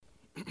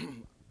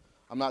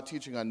I'm not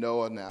teaching on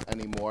Noah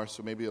anymore,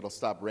 so maybe it'll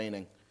stop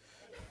raining.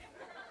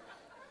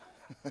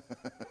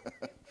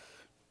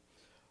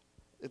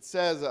 It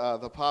says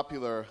the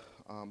popular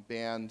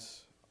band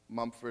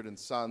Mumford &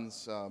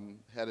 Sons,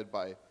 headed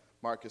by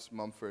Marcus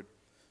Mumford,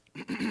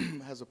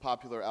 has a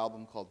popular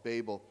album called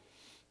Babel.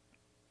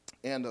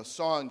 And a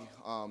song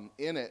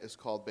in it is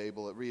called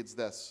Babel. It reads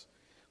this: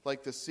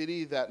 "Like the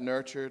city that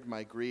nurtured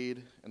my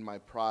greed and my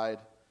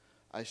pride,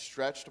 I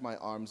stretched my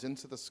arms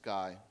into the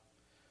sky.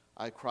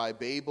 I cry,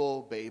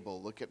 Babel,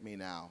 Babel, look at me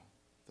now.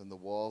 Then the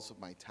walls of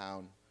my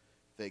town,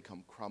 they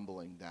come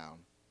crumbling down."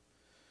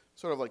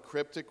 Sort of like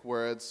cryptic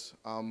words.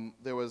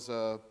 There was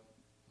a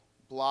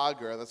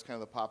blogger, that's kind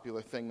of the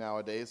popular thing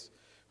nowadays,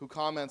 who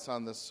comments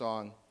on this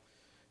song.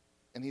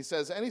 And he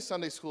says, any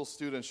Sunday school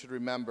student should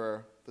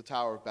remember the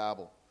Tower of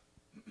Babel.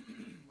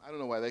 I don't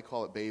know why they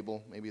call it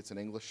Babel. Maybe it's an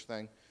English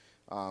thing.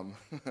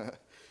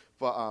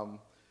 But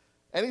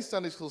any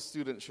Sunday school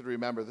student should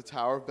remember the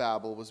Tower of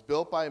Babel was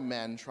built by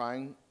men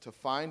trying to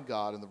find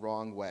God in the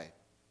wrong way.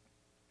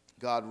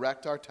 God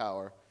wrecked our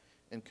tower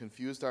and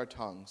confused our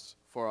tongues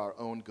for our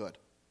own good.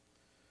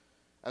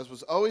 As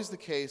was always the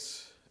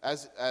case,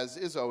 as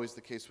is always the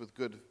case with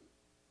good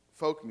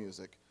folk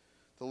music,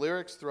 the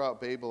lyrics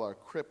throughout Babel are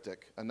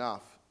cryptic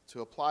enough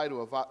to apply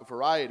to a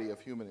variety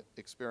of human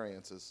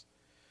experiences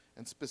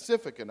and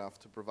specific enough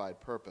to provide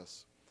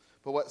purpose.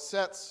 But what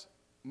sets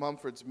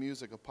Mumford's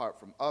music apart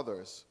from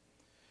others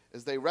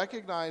is they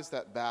recognize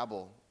that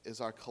Babel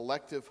is our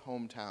collective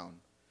hometown,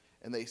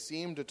 and they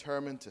seem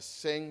determined to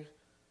sing,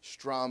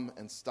 strum,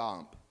 and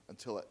stomp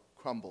until it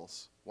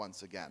crumbles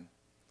once again.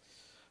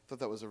 I thought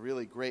that was a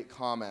really great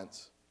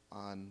comment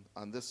on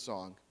this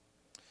song.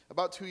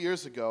 About 2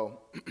 years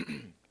ago,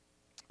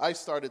 I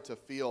started to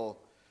feel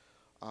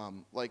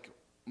like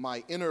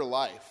my inner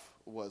life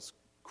was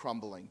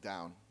crumbling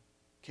down,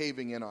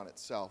 caving in on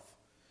itself.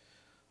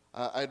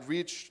 I'd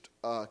reached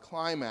a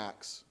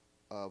climax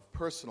of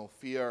personal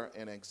fear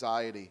and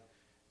anxiety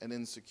and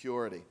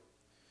insecurity.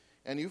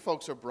 And you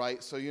folks are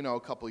bright, so you know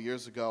a couple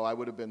years ago I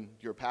would have been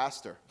your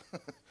pastor.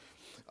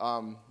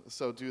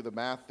 So do the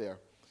math there.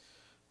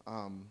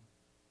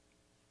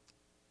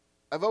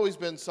 I've always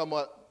been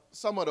somewhat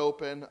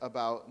open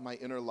about my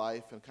inner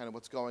life and kind of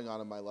what's going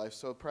on in my life,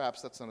 so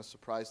perhaps that's not a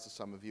surprise to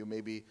some of you.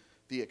 Maybe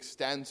the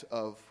extent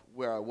of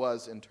where I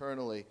was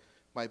internally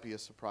might be a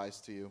surprise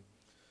to you.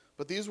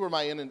 But these were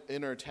my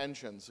inner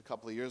tensions a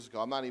couple of years ago.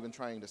 I'm not even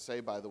trying to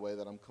say, by the way,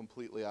 that I'm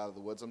completely out of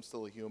the woods. I'm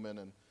still a human,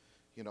 and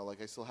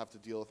I still have to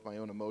deal with my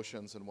own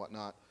emotions and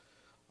whatnot.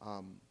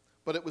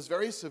 But it was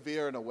very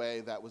severe in a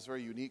way that was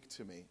very unique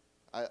to me.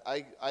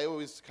 I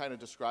always kind of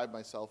describe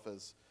myself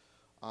as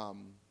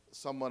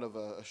somewhat of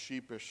a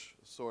sheepish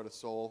sort of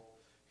soul.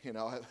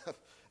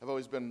 I've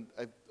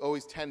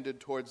always tended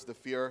towards the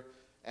fear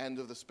end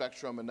of the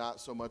spectrum, and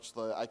not so much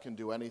the I can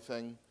do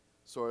anything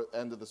sort of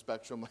end of the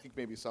spectrum, like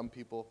maybe some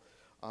people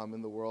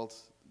in the world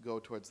go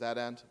towards that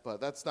end. But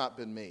that's not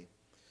been me.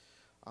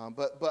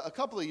 But a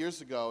couple of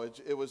years ago,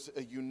 it was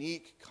a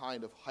unique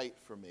kind of height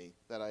for me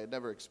that I had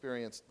never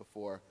experienced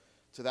before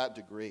to that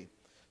degree.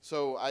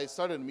 So I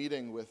started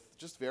meeting with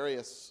just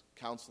various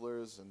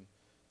counselors and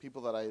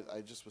people that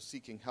I just was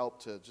seeking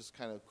help to just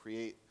kind of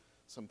create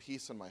some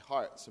peace in my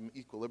heart, some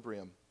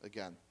equilibrium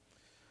again.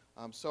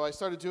 So I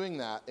started doing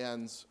that,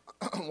 and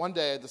one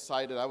day I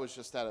decided I was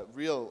just at a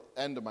real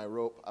end of my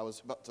rope. I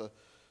was about to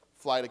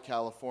fly to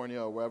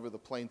California or wherever the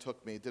plane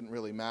took me. It didn't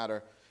really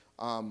matter.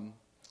 And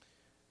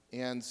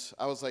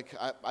I was like,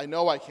 I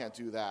know I can't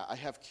do that. I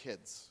have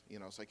kids,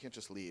 so I can't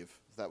just leave.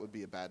 That would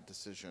be a bad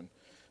decision.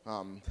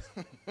 So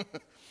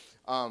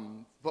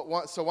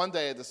one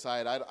day I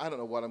decided, I don't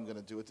know what I'm going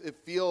to do. It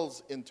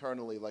feels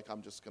internally like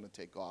I'm just going to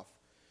take off,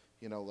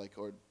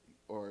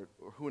 or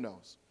who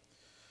knows.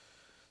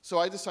 So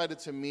I decided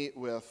to meet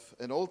with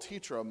an old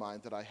teacher of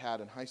mine that I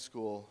had in high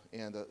school,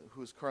 and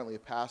who's currently a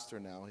pastor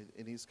now,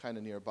 and he's kind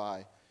of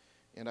nearby.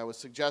 And I was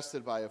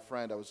suggested by a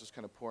friend. I was just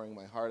kind of pouring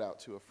my heart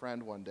out to a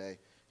friend one day.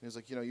 And he was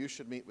like, you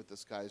should meet with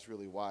this guy. He's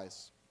really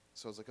wise.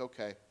 So I was like,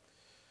 okay.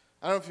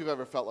 I don't know if you've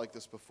ever felt like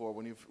this before.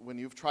 When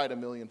you've tried a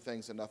million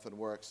things and nothing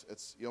works,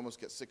 you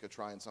almost get sick of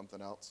trying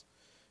something else.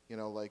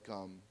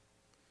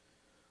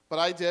 But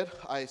I did.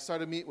 I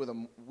started meeting with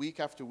him week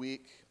after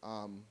week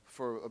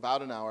for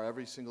about an hour.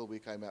 Every single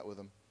week I met with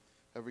him,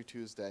 every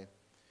Tuesday.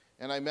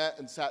 And I met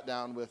and sat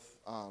down with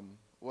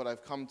what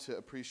I've come to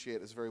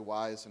appreciate as a very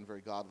wise and very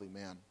godly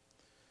man.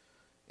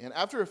 And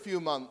after a few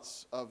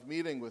months of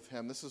meeting with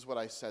him, this is what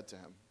I said to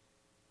him.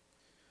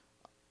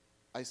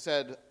 I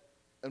said,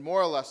 in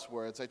more or less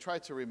words, I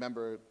tried to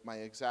remember my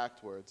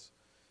exact words,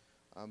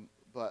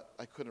 but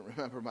I couldn't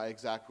remember my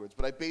exact words.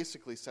 But I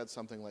basically said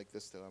something like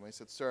this to him. I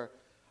said, "Sir,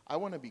 I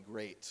want to be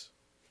great.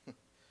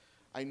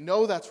 I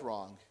know that's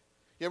wrong.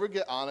 You ever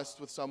get honest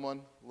with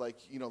someone, like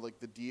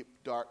the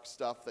deep, dark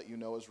stuff that you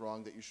know is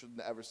wrong that you shouldn't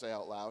ever say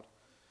out loud,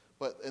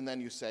 and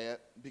then you say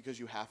it because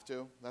you have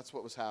to? That's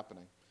what was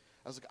happening.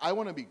 I was like, I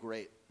want to be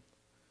great.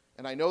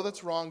 And I know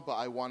that's wrong, but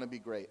I want to be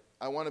great.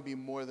 I want to be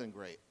more than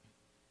great.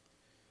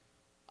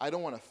 I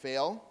don't want to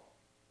fail.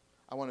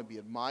 I want to be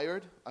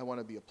admired. I want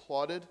to be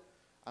applauded.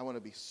 I want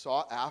to be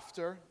sought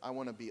after. I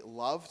want to be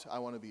loved. I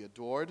want to be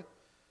adored.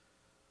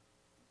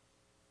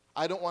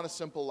 I don't want a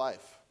simple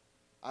life.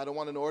 I don't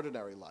want an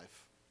ordinary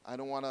life. I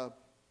don't want to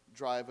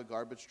drive a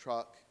garbage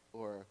truck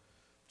or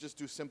just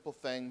do simple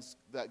things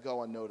that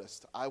go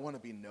unnoticed. I want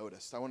to be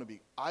noticed. I want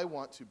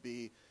to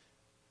be,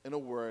 in a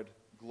word,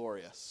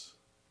 glorious.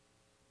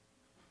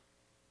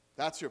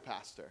 That's your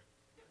pastor.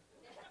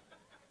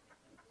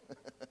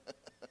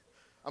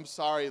 I'm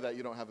sorry that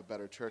you don't have a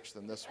better church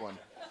than this one.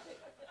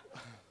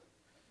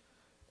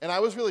 And I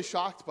was really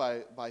shocked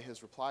by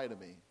his reply to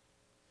me.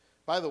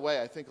 By the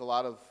way, I think a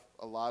lot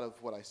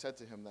of what I said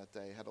to him that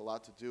day had a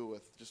lot to do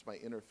with just my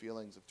inner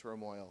feelings of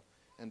turmoil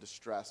and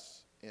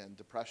distress and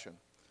depression.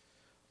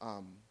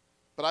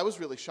 But I was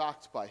really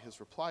shocked by his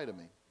reply to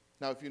me.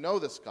 Now, if you know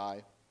this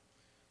guy,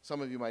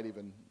 some of you might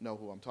even know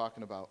who I'm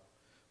talking about.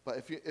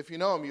 But if you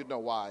know him, you'd know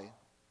why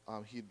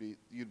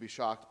you'd be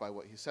shocked by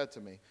what he said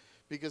to me.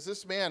 Because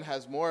this man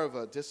has more of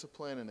a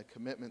discipline and a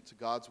commitment to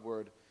God's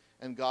word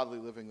and godly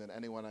living than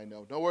anyone I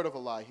know. No word of a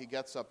lie. He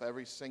gets up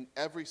every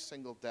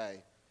single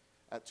day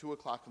at 2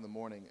 o'clock in the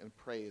morning and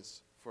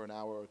prays for an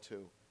hour or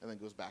two and then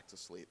goes back to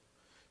sleep.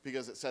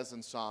 Because it says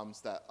in Psalms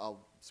that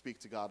I'll speak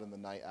to God in the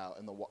night hour,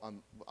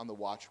 on the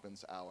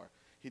watchman's hour.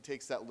 He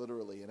takes that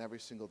literally, and every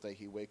single day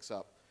he wakes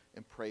up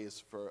and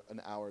prays for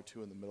an hour or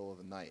two in the middle of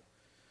the night.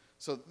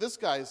 So this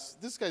guy's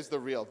the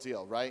real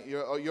deal, right?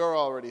 You're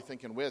already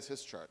thinking, where's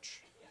his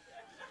church?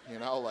 You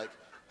know, like,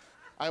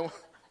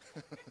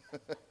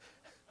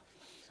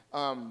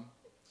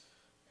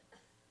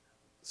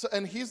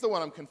 and he's the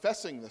one I'm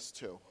confessing this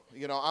to.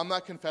 You know, I'm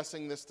not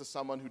confessing this to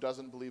someone who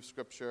doesn't believe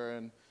Scripture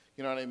and,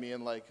 you know what I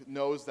mean, like,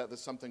 knows that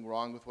there's something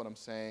wrong with what I'm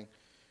saying.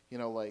 You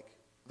know, like,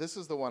 this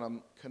is the one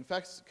I'm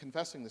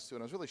confessing this to,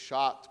 and I was really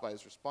shocked by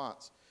his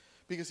response.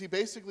 Because he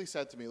basically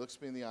said to me, looks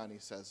me in the eye, and he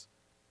says,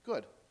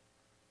 good.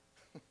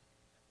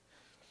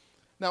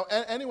 Now,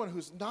 anyone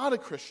who's not a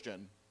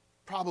Christian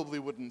probably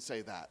wouldn't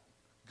say that.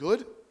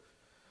 Good?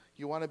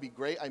 You want to be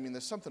great? I mean,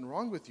 there's something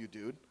wrong with you,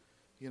 dude.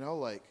 You know,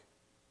 like,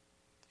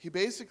 he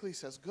basically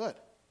says good.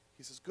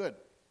 He says good.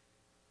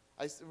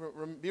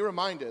 Be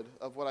reminded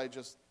of what I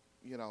just,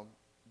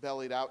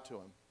 bellied out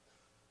to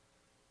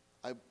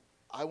him.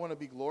 I want to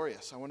be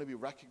glorious. I want to be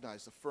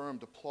recognized,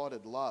 affirmed,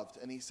 applauded, loved.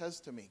 And he says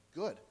to me,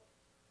 good.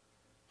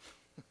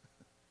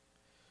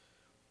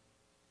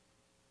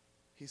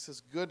 He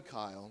says, good,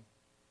 Kyle.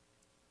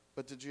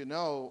 But did you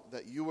know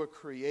that you were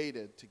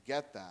created to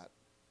get that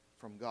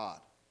from God?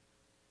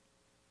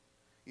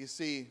 You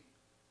see,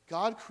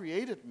 God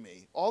created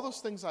me. All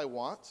those things I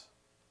want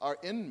are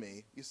in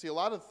me. You see, a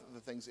lot of the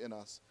things in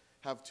us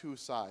have two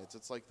sides.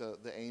 It's like the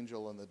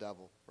angel and the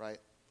devil, right?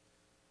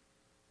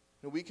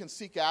 And we can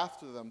seek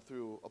after them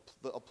through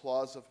the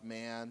applause of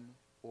man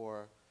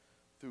or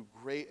through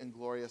great and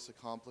glorious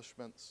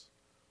accomplishments,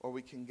 or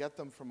we can get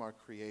them from our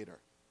Creator.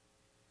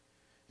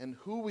 And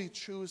who we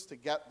choose to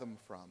get them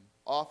from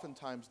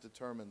oftentimes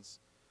determines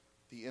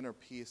the inner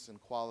peace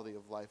and quality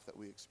of life that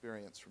we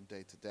experience from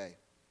day to day.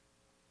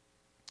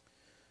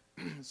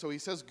 So he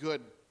says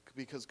good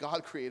because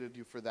God created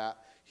you for that.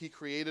 He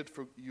created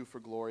you for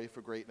glory,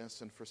 for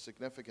greatness, and for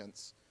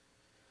significance.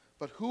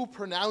 But who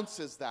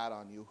pronounces that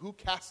on you? Who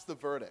casts the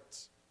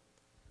verdict?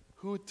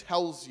 Who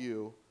tells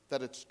you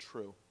that it's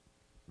true?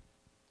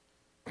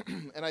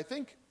 And I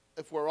think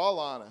if we're all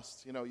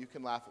honest, you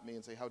can laugh at me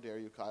and say, how dare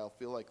you, Kyle,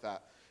 feel like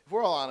that. If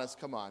we're all honest,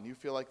 come on, you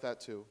feel like that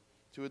too,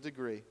 to a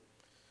degree.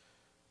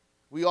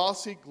 We all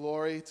seek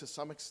glory to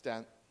some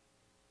extent.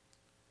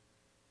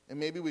 And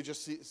maybe we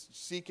just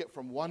seek it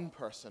from one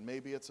person.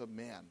 Maybe it's a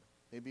man.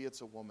 Maybe it's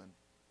a woman.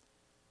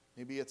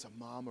 Maybe it's a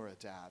mom or a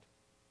dad.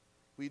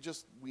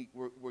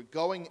 We're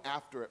going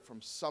after it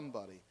from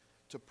somebody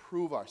to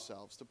prove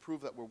ourselves, to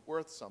prove that we're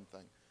worth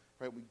something.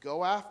 Right? We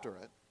go after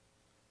it.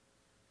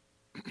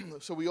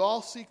 So we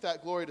all seek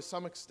that glory to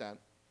some extent.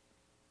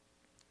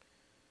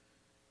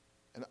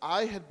 And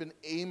I had been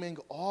aiming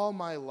all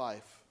my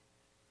life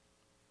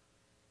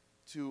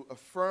to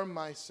affirm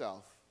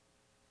myself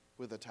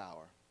with a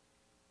tower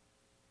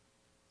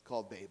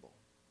called Babel.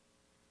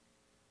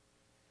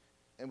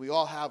 And we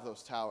all have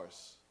those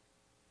towers.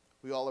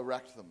 We all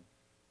erect them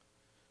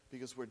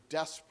because we're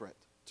desperate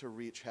to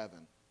reach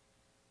heaven.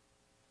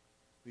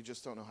 We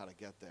just don't know how to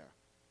get there.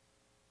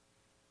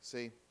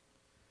 See?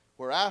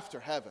 We're after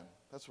heaven.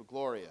 That's what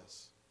glory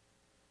is.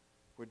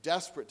 We're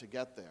desperate to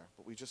get there,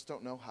 but we just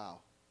don't know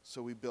how.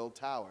 So we build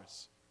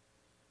towers.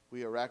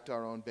 We erect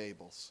our own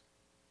Babels.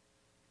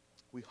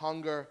 We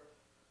hunger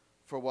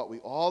for what we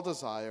all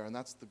desire, and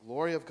that's the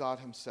glory of God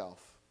himself.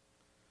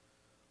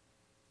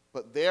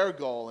 But their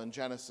goal in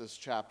Genesis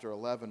chapter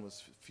 11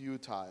 was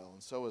futile,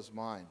 and so is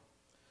mine.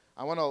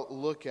 I want to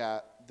look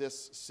at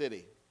this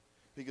city,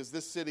 because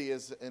this city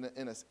is,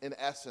 in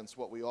essence,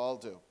 what we all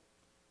do.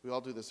 We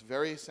all do this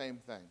very same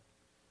thing.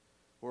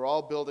 We're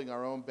all building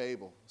our own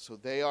Babel. So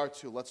they are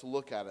too. Let's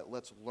look at it.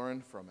 Let's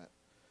learn from it.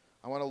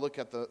 I want to look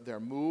at their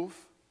move,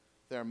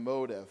 their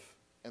motive,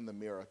 and the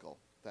miracle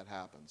that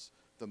happens.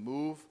 The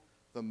move,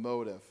 the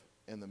motive,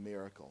 and the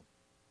miracle.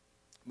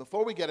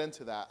 Before we get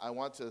into that, I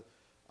want to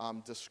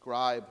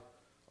describe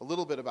a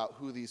little bit about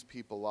who these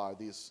people are,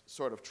 these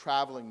sort of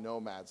traveling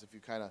nomads, if you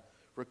kind of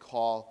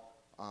recall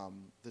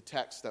the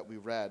text that we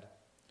read.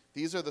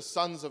 These are the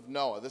sons of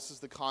Noah. This is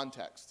the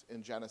context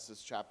in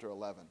Genesis chapter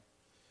 11.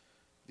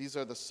 These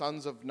are the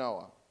sons of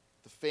Noah,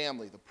 the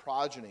family, the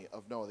progeny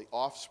of Noah, the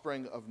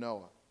offspring of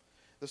Noah.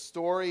 The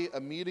story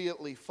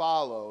immediately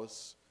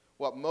follows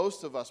what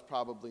most of us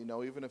probably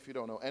know, even if you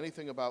don't know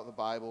anything about the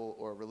Bible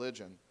or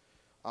religion,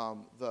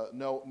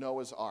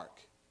 Noah's Ark,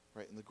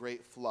 right, and the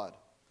great flood.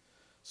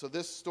 So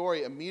this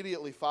story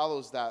immediately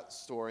follows that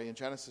story in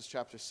Genesis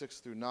chapter 6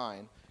 through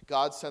 9.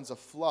 God sends a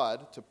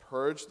flood to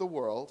purge the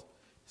world,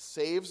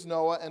 saves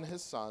Noah and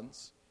his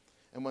sons,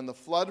 and when the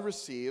flood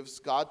receives,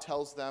 God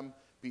tells them,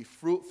 be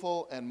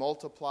fruitful and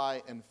multiply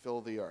and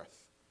fill the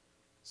earth.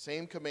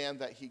 Same command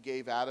that he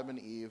gave Adam and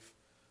Eve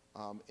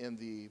in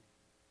the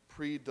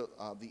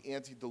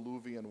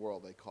antediluvian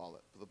world, they call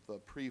it, the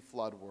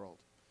pre-flood world.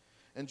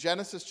 In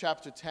Genesis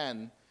chapter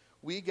 10,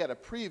 we get a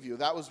preview.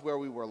 That was where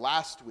we were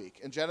last week.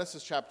 In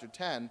Genesis chapter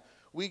 10,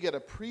 we get a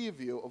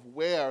preview of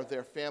where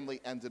their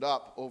family ended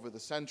up over the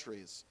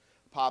centuries,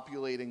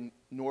 populating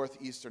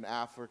northeastern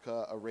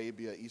Africa,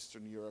 Arabia,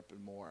 Eastern Europe,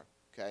 and more.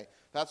 Okay?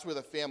 That's where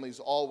the families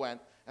all went,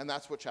 and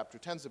that's what chapter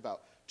 10 is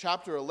about.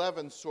 Chapter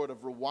 11 sort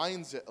of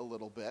rewinds it a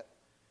little bit,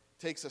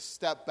 takes a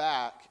step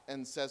back,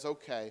 and says,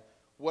 okay,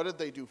 what did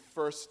they do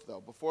first,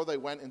 though? Before they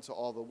went into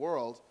all the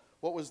world,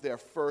 what was their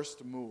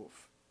first move?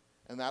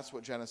 And that's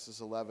what Genesis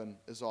 11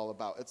 is all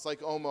about. It's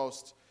like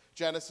almost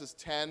Genesis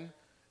 10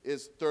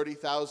 is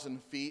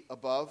 30,000 feet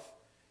above,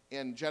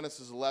 and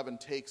Genesis 11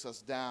 takes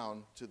us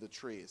down to the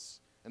trees.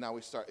 And now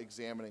we start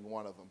examining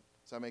one of them.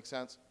 Does that make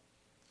sense?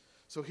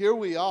 So here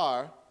we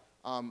are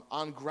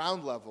on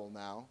ground level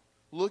now,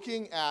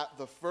 looking at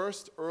the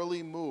first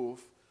early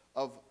move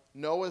of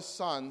Noah's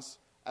sons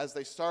as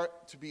they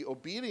start to be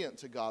obedient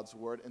to God's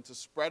word and to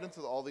spread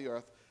into all the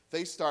earth.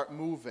 They start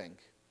moving,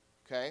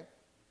 okay?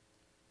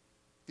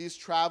 These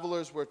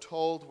travelers, we're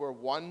told, were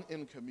one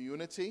in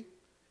community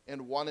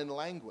and one in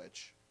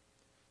language.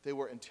 They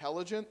were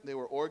intelligent, they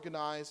were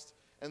organized,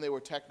 and they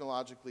were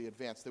technologically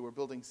advanced. They were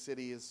building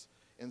cities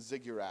and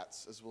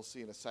ziggurats, as we'll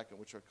see in a second,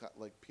 which are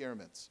like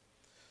pyramids.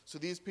 So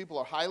these people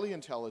are highly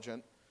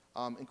intelligent,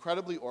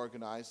 incredibly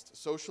organized,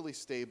 socially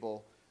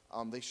stable.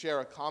 They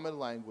share a common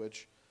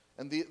language.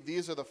 And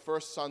these are the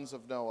first sons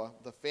of Noah,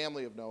 the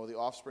family of Noah, the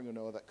offspring of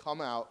Noah, that come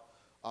out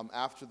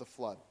after the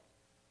flood.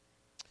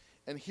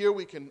 And here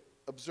we can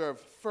observe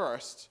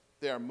first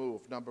their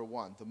move, number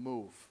one, the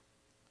move.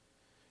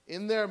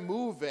 In their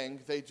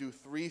moving, they do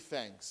three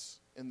things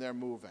in their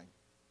moving.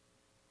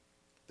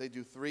 They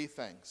do three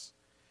things.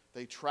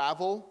 They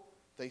travel,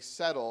 they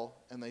settle,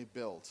 and they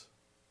build.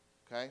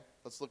 Okay?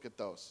 Let's look at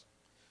those.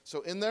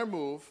 So in their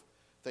move,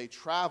 they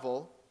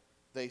travel,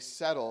 they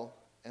settle,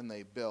 and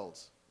they build.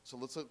 So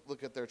let's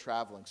look at their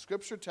traveling.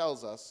 Scripture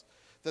tells us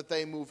that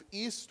they move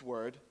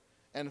eastward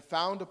and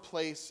found a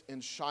place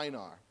in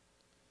Shinar.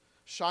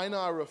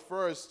 Shinar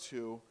refers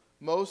to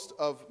most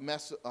of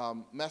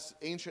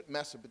ancient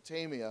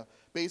Mesopotamia,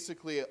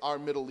 basically our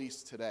Middle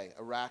East today,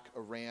 Iraq,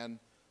 Iran,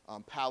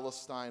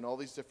 Palestine, all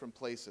these different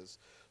places.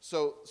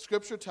 So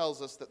Scripture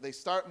tells us that they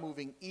start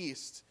moving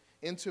east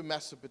into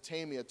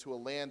Mesopotamia to a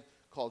land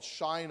called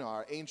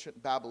Shinar,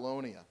 ancient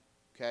Babylonia.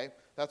 Okay?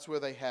 That's where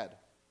they head.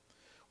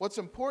 What's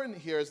important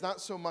here is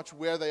not so much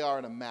where they are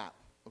in a map.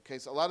 Okay,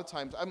 so a lot of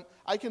times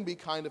I can be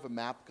kind of a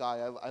map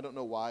guy. I don't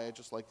know why. I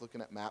just like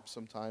looking at maps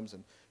sometimes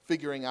and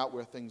figuring out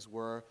where things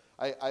were.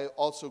 I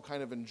also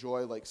kind of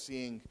enjoy like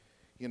seeing,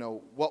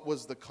 what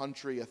was the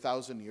country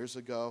 1,000 years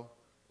ago.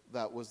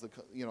 That was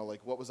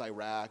like what was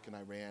Iraq and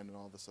Iran and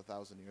all this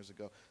 1,000 years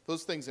ago.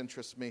 Those things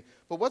interest me.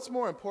 But what's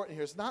more important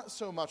here is not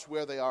so much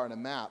where they are in a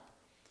map,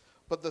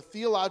 but the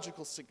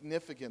theological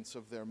significance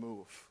of their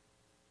move.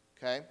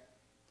 Okay?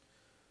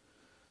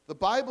 The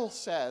Bible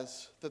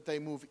says that they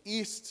move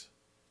east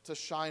to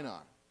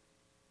Shinar.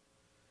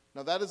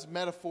 Now that is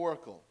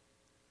metaphorical.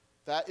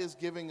 That is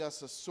giving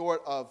us a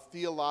sort of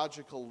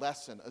theological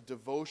lesson, a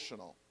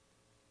devotional,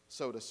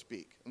 so to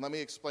speak. And let me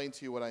explain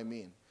to you what I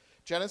mean.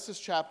 Genesis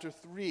chapter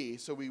 3,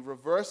 so we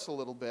reverse a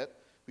little bit.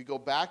 We go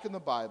back in the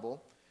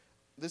Bible.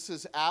 This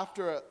is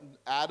after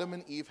Adam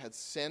and Eve had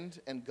sinned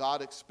and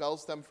God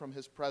expels them from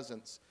his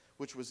presence,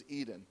 which was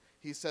Eden.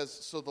 He says,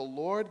 so the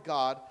Lord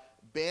God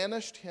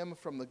banished him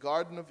from the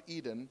Garden of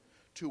Eden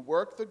to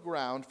work the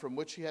ground from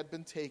which he had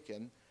been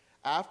taken.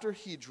 After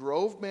he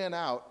drove man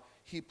out,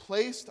 he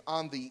placed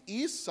on the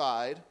east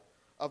side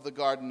of the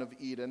Garden of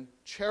Eden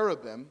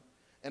cherubim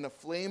and a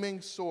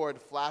flaming sword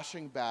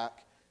flashing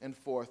back and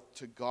forth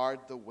to guard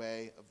the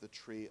way of the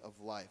tree of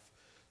life.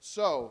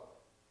 So,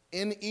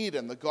 in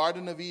Eden, the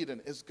Garden of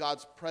Eden is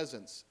God's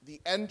presence.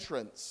 The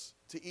entrance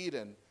to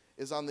Eden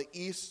is on the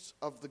east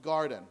of the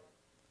garden.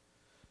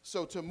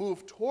 So to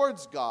move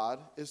towards God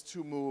is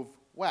to move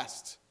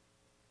west.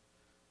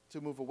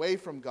 To move away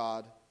from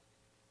God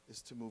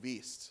is to move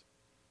east.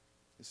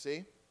 You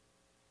see?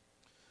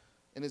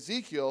 In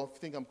Ezekiel, if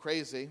you think I'm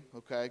crazy,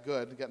 okay,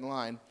 good, get in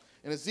line.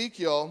 In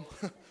Ezekiel,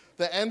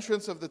 The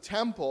entrance of the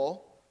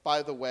temple,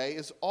 by the way,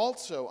 is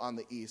also on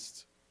the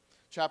east.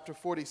 Chapter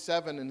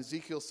 47 in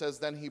Ezekiel says,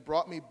 "Then he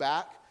brought me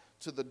back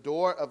to the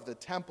door of the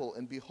temple,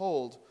 and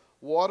behold,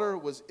 water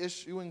was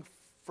issuing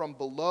from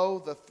below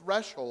the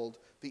threshold,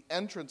 the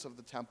entrance of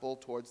the temple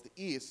towards the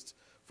east,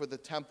 for the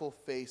temple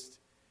faced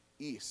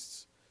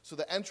east." So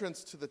the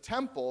entrance to the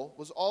temple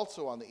was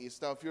also on the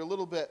east. Now, if you're a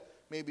little bit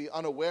maybe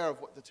unaware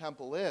of what the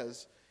temple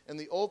is, in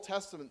the Old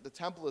Testament, the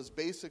temple is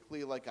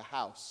basically like a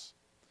house.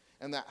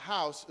 And that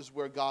house is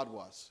where God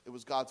was. It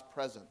was God's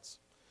presence.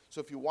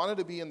 So if you wanted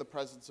to be in the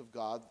presence of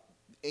God,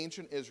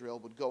 ancient Israel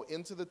would go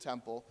into the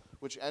temple,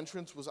 which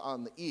entrance was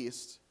on the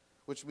east,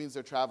 which means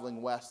they're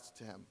traveling west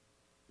to him.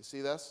 You see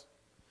this?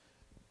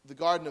 The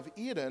Garden of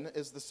Eden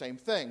is the same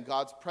thing.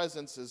 God's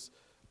presence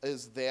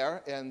is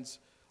there, and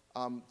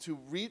to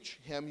reach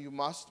him, you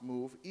must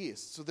move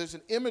east. So there's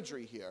an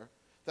imagery here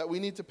that we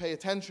need to pay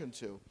attention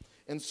to.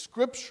 In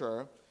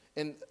Scripture,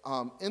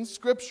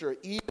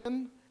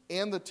 Eden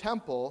and the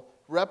temple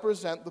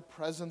represent the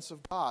presence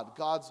of God,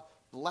 God's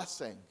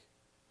blessing,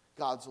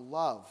 God's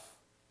love,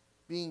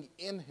 being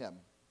in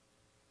him,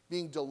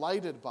 being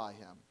delighted by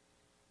him,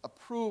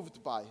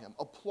 approved by him,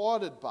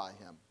 applauded by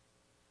him,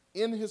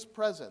 in his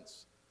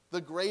presence,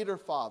 the greater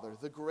Father,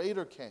 the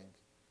greater King,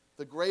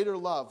 the greater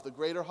love, the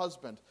greater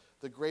husband,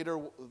 the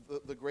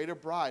greater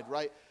bride,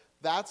 right?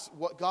 That's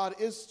what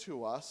God is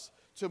to us.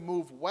 To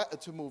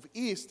move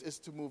east is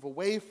to move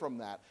away from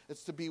that.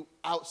 It's to be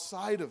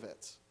outside of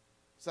it.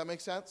 Does that make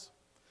sense?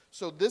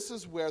 So this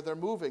is where they're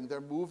moving.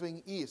 They're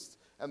moving east,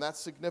 and that's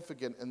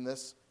significant in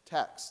this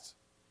text.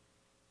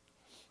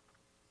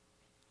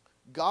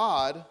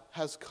 God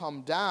has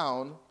come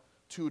down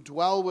to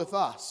dwell with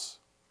us.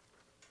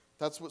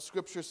 That's what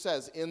Scripture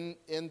says.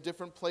 In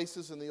different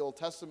places in the Old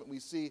Testament, we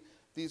see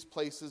these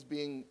places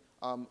being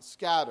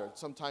scattered.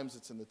 Sometimes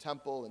it's in the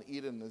temple in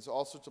Eden. There's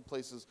all sorts of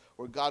places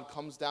where God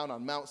comes down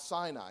on Mount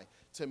Sinai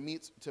to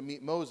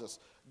meet Moses.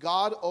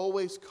 God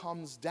always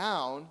comes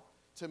down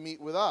to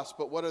meet with us.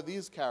 But what are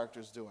these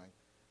characters doing?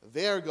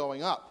 They're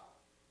going up.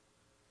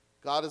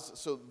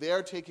 So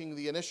they're taking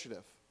the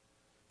initiative.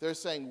 They're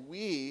saying,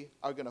 we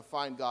are going to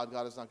find God.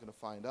 God is not going to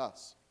find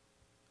us.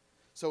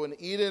 So in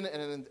Eden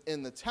and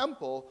in the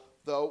temple,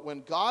 though,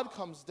 when God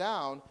comes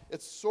down,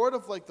 it's sort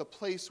of like the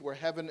place where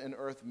heaven and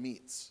earth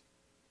meets.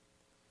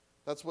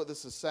 That's what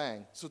this is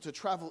saying. So to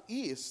travel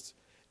east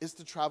is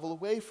to travel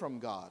away from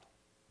God.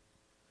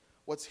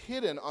 What's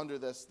hidden under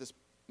this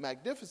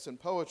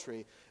magnificent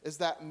poetry is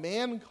that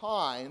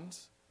mankind,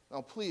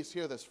 now please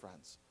hear this,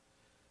 friends,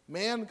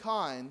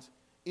 mankind,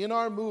 in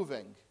our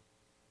moving,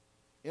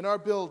 in our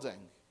building,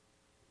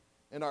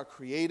 in our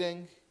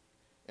creating,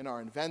 in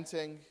our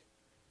inventing,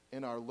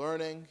 in our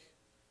learning,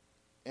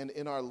 and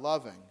in our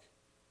loving,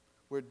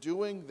 we're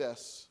doing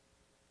this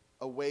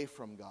away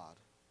from God,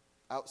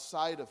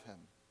 outside of him,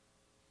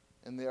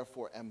 and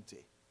therefore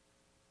empty.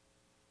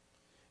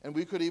 And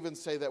we could even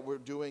say that we're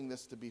doing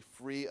this to be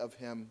free of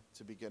him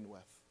to begin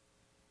with.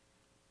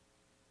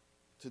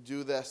 To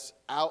do this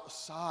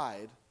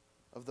outside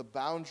of the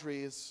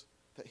boundaries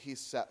that he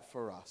set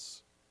for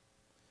us.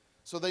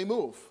 So they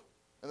move.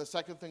 And the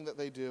second thing that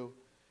they do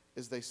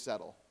is they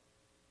settle.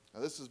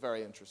 Now this is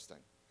very interesting.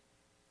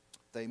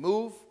 They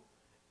move,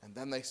 and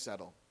then they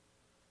settle.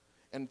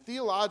 And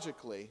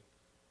theologically,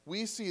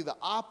 we see the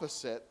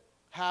opposite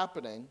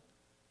happening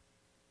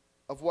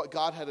of what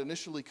God had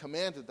initially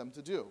commanded them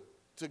to do.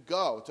 To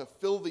go, to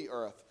fill the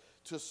earth,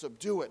 to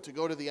subdue it, to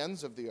go to the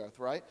ends of the earth,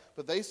 right?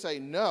 But they say,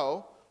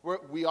 no,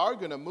 we are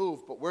going to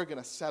move, but we're going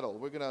to settle.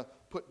 We're going to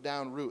put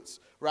down roots.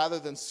 Rather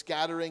than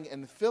scattering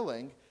and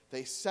filling,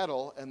 they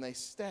settle and they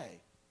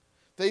stay.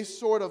 They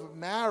sort of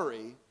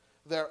marry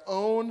their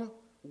own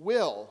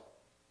will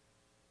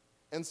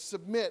and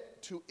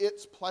submit to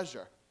its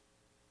pleasure.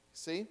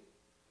 See?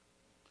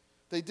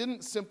 They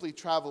didn't simply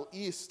travel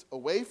east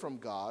away from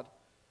God.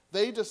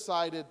 They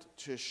decided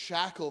to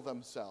shackle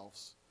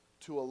themselves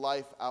to a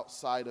life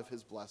outside of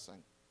his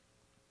blessing.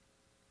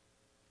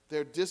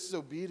 Their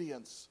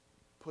disobedience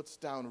puts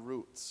down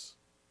roots,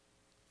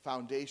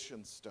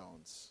 foundation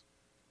stones.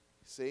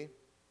 See?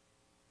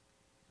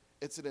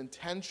 It's an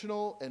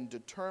intentional and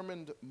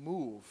determined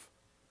move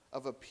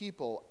of a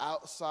people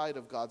outside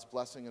of God's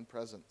blessing and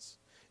presence.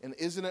 And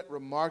isn't it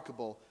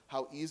remarkable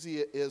how easy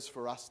it is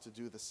for us to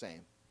do the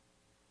same?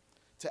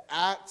 To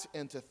act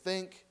and to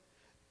think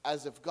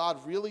as if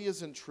God really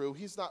isn't true.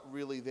 He's not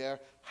really there.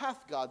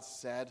 Hath God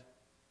said?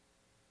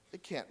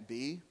 It can't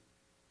be.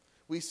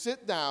 We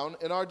sit down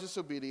in our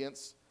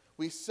disobedience.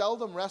 We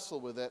seldom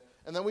wrestle with it.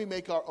 And then we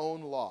make our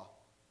own law.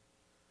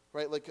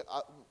 Right? Like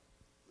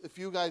if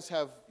you guys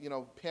have,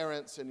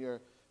 parents in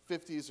your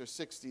 50s or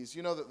 60s,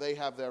 you know that they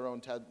have their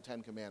own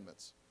 10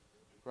 commandments.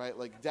 Right?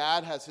 Like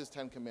dad has his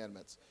 10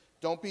 commandments.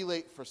 Don't be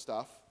late for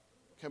stuff.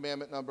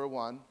 Commandment number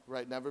 1,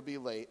 right? Never be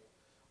late.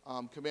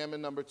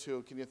 Commandment number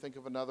 2, can you think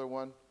of another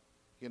one?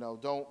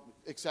 Don't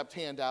accept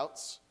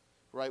handouts,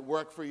 right? You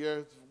work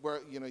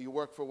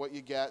for what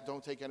you get.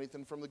 Don't take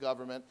anything from the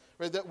government,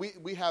 right? That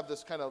we have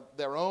this kind of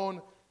their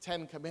own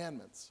 10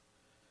 commandments.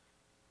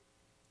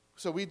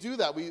 So we do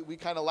that. We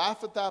kind of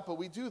laugh at that, but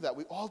we do that.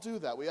 We all do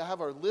that. We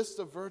have our list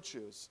of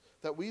virtues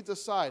that we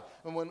decide.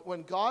 And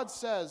when God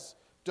says,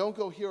 don't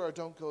go here or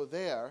don't go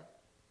there,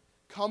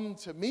 come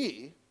to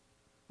me,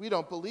 we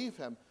don't believe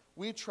him.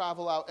 We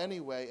travel out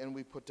anyway and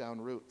we put down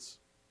roots.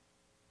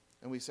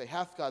 And we say,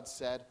 hath God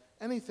said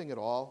anything at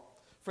all?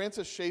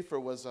 Francis Schaeffer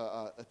was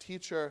a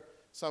teacher,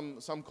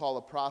 some call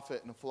a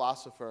prophet and a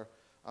philosopher,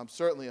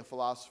 certainly a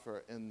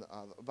philosopher in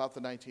about the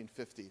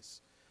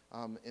 1950s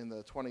in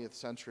the 20th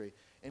century.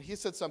 And he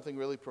said something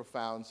really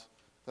profound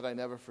that I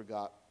never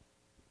forgot.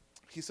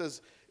 He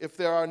says, if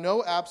there are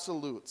no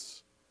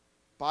absolutes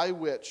by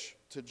which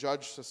to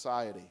judge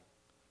society,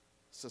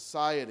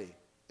 society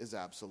is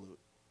absolute.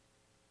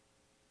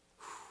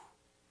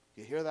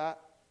 You hear that?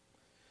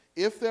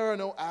 If there are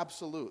no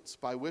absolutes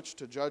by which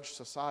to judge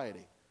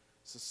society,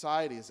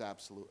 society is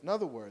absolute. In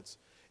other words,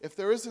 if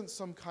there isn't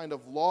some kind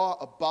of law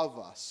above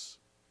us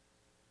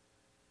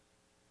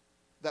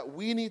that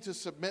we need to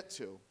submit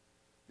to,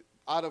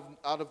 out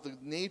of the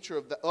nature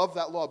of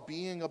that law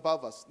being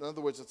above us. In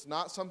other words, it's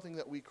not something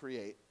that we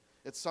create.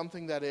 It's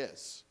something that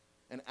is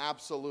an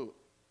absolute,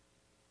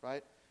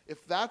 right?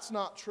 If that's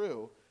not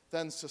true,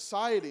 then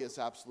society is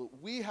absolute.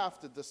 We have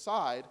to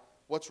decide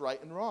what's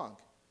right and wrong.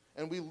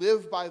 And we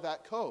live by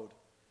that code.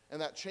 And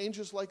that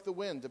changes like the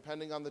wind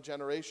depending on the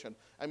generation.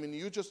 I mean,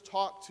 you just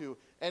talk to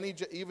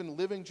even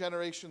living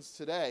generations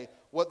today,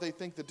 what they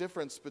think the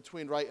difference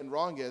between right and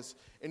wrong is,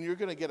 and you're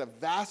going to get a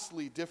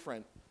vastly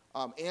different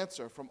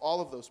answer from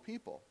all of those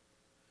people.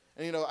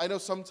 And I know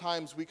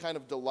sometimes we kind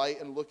of delight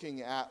in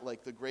looking at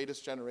like the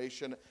greatest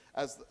generation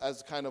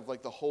as kind of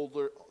like the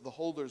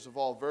holders of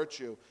all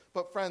virtue.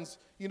 But friends,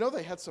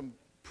 they had some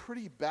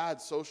pretty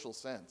bad social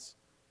sense,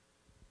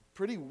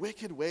 pretty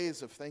wicked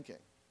ways of thinking.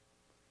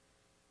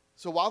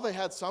 So while they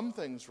had some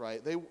things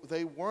right,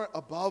 they weren't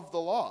above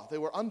the law. They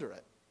were under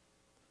it,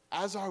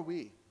 as are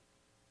we.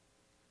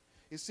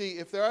 You see,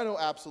 if there are no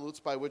absolutes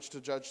by which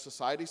to judge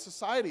society,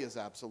 society is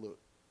absolute.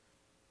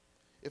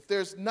 If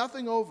there's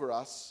nothing over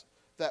us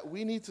that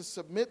we need to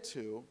submit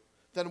to,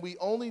 then we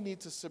only need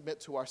to submit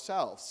to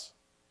ourselves.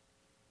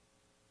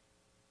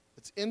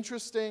 It's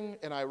interesting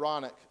and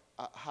ironic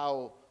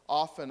how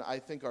often I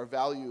think our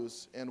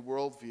values and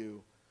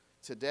worldview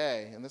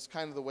today, and this is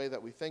kind of the way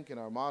that we think in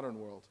our modern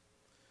world,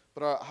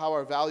 but how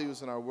our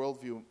values and our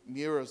worldview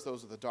mirrors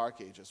those of the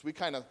Dark Ages. We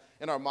kind of,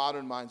 in our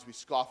modern minds, we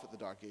scoff at the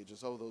Dark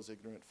Ages. Oh, those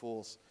ignorant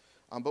fools.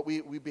 But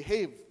we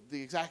behave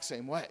the exact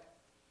same way.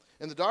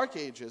 In the Dark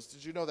Ages,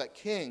 did you know that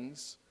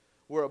kings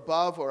were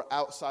above or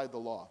outside the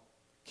law?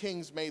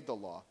 Kings made the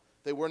law.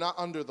 They were not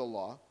under the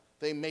law.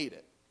 They made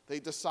it. They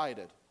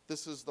decided,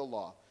 this is the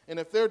law. And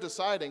if they're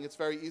deciding, it's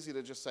very easy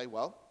to just say,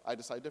 well, I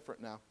decide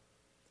different now.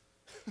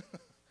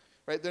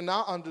 Right? They're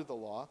not under the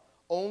law.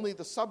 Only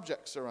the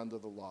subjects are under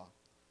the law.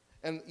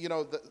 And,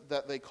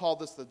 that they call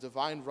this the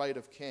divine right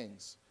of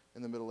kings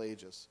in the Middle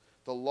Ages.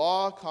 The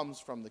law comes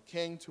from the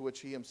king to which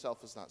he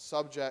himself is not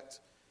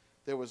subject.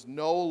 There was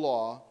no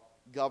law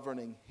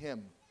governing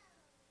him.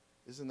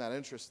 Isn't that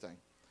interesting?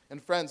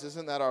 And friends,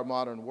 isn't that our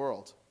modern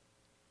world?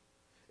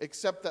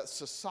 Except that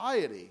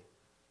society,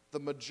 the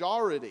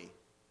majority,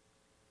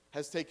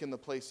 has taken the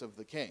place of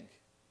the king.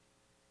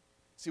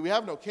 See, we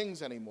have no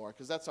kings anymore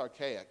because that's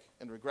archaic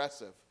and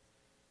regressive.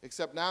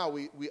 Except now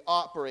we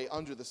operate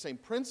under the same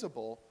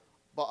principle,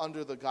 but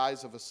under the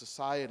guise of a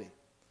society.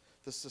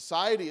 The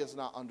society is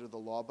not under the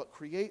law, but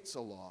creates a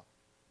law.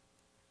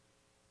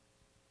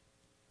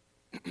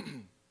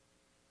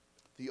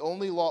 The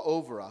only law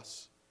over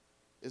us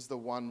is the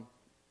one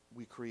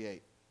we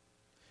create.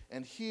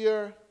 And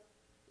here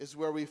is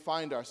where we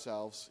find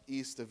ourselves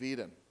east of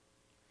Eden.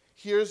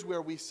 Here's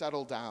where we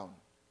settle down.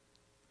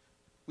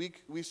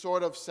 We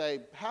sort of say,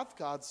 hath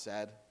God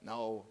said?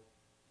 No.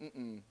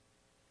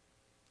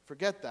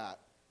 Forget that.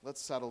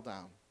 Let's settle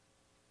down.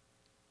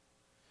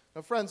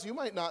 Now, friends, you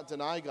might not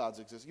deny God's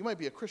existence. You might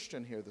be a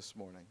Christian here this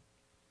morning.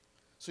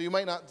 So you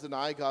might not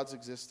deny God's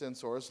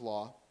existence or his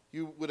law.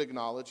 You would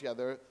acknowledge,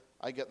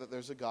 I get that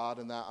there's a God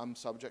and that I'm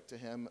subject to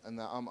him and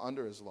that I'm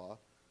under his law.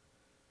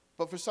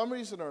 But for some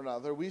reason or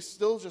another, we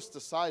still just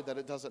decide that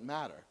it doesn't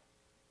matter.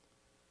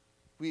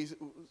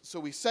 So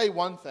we say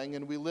one thing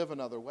and we live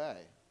another way.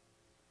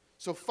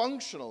 So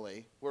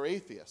functionally, we're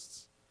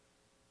atheists.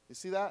 You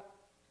see that?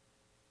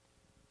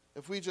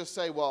 If we just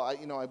say, well,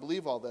 I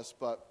believe all this,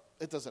 but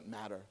it doesn't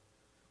matter.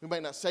 We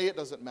might not say it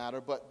doesn't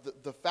matter,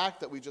 but the fact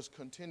that we just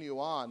continue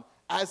on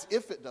as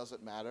if it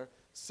doesn't matter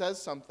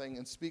says something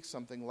and speaks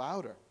something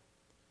louder.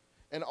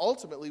 And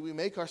ultimately, we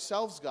make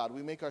ourselves God.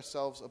 We make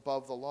ourselves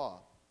above the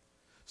law.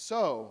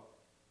 So,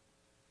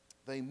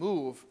 they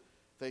move,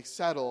 they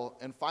settle,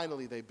 and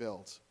finally they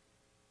build.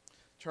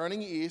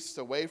 Turning east,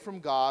 away from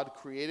God,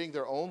 creating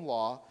their own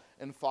law,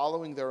 and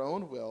following their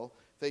own will,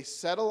 they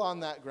settle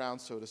on that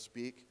ground, so to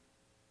speak,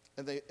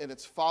 and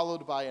it's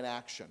followed by an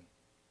action.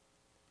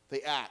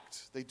 They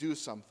act. They do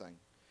something.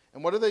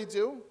 And what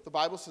do? The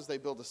Bible says they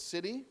build a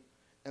city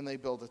and they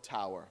build a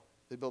tower.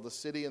 They build a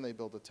city and they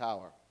build a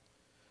tower.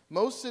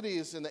 Most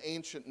cities in the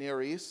ancient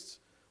Near East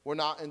were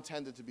not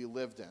intended to be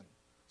lived in.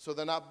 So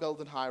they're not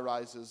building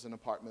high-rises and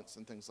apartments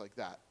and things like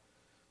that.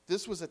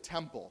 This was a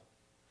temple.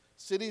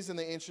 Cities in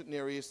the ancient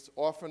Near East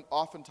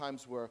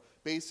oftentimes were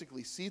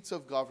basically seats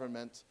of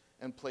government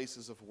and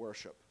places of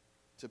worship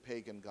to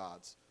pagan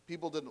gods.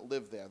 People didn't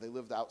live there. They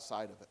lived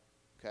outside of it,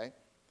 okay?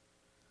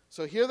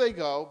 So here they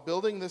go,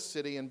 building this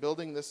city and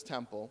building this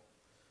temple.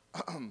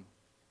 And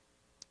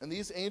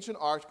these ancient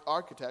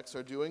architects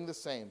are doing the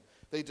same.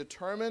 They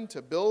determine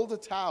to build a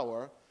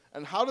tower.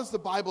 And how does the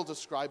Bible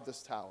describe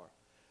this tower?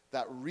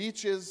 That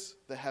reaches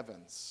the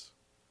heavens.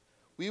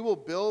 We will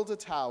build a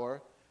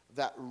tower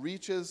that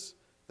reaches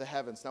the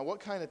heavens. Now, what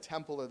kind of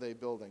temple are they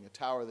building? A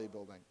tower are they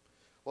building?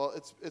 Well,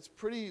 it's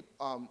pretty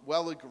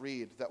well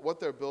agreed that what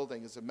they're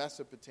building is a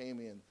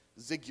Mesopotamian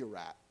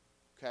ziggurat.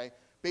 Okay,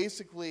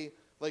 basically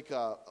like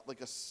a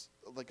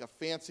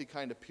fancy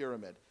kind of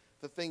pyramid.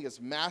 The thing is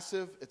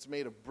massive. It's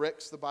made of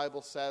bricks, the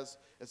Bible says.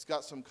 It's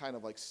got some kind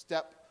of like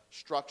step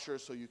structure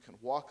so you can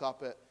walk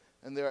up it.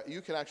 And there, you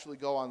can actually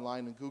go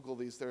online and Google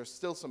these. There are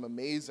still some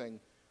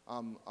amazing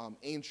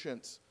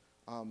ancient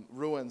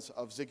ruins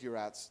of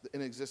ziggurats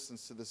in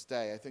existence to this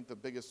day. I think the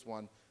biggest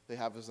one they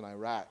have is in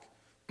Iraq.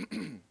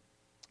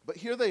 But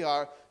here they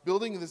are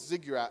building this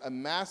ziggurat, a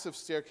massive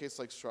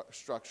staircase-like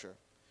structure.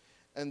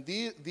 And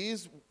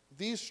these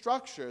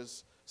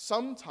structures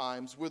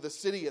sometimes were the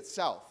city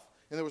itself,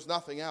 and there was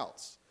nothing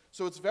else.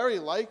 So it's very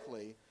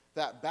likely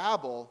that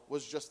Babel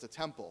was just a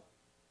temple,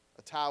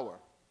 a tower.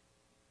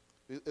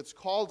 It's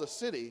called a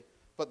city,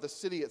 but the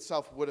city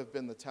itself would have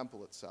been the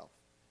temple itself.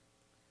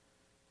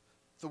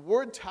 The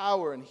word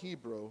tower in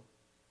Hebrew,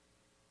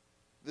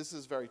 this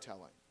is very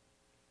telling.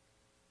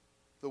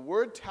 The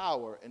word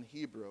tower in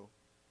Hebrew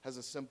has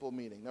a simple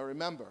meaning. Now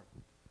remember,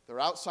 they're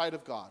outside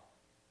of God.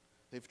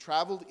 They've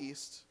traveled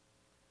east,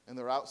 and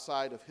they're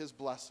outside of His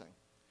blessing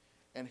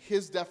and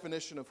His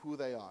definition of who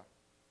they are.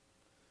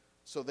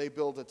 So they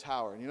build a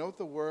tower. And you know what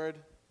the word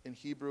in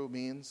Hebrew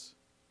means?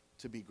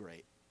 To be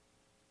great.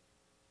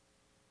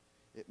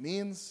 It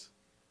means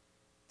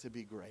to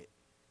be great.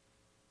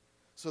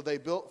 So they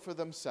built for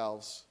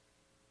themselves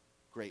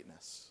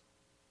greatness.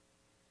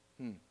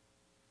 And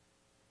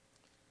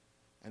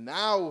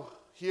now,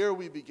 here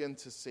we begin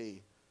to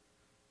see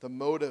the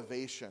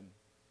motivation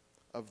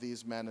of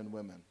these men and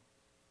women.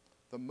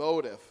 The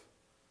motive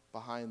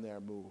behind their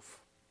move.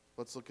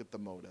 Let's look at the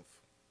motive.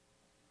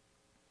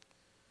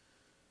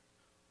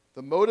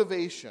 The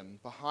motivation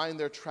behind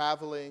their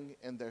traveling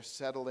and their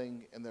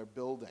settling and their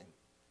building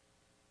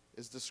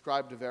is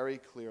described very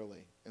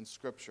clearly in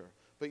Scripture.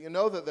 But you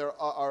know that there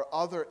are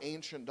other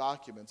ancient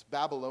documents,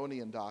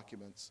 Babylonian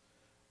documents,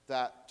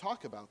 that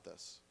talk about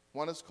this.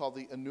 One is called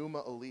the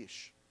Enuma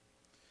Elish.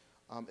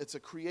 It's a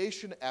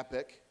creation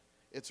epic.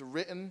 It's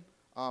written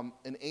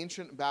in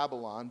ancient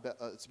Babylon.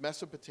 It's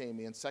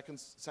Mesopotamian, second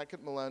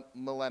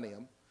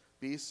millennium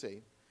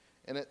BC.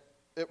 And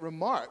it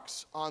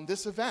remarks on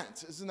this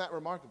event. Isn't that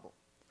remarkable?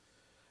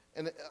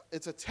 And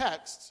it's a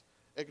text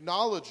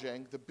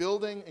acknowledging the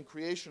building and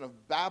creation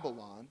of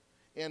Babylon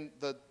and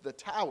the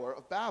Tower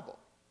of Babel.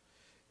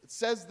 It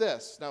says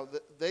this. Now,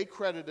 they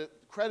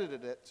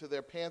credited it to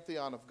their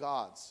pantheon of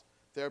gods.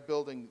 They're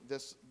building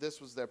this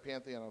was their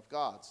pantheon of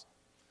gods.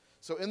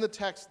 So in the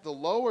text, the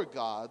lower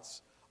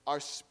gods are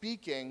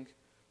speaking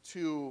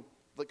to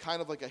the kind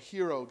of like a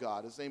hero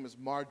god. His name is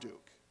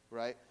Marduk,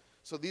 right?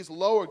 So these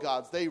lower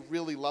gods, they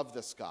really love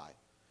this guy.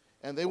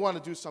 And they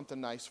want to do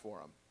something nice for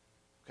him.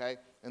 Okay?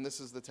 And this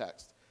is the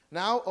text.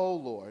 Now, O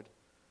Lord,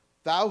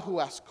 thou who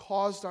hast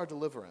caused our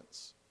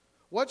deliverance,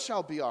 what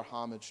shall be our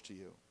homage to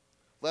you?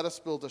 Let us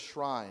build a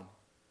shrine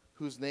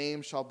whose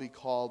name shall be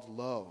called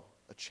Lo,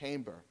 a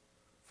chamber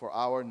for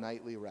our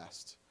nightly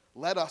rest.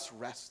 Let us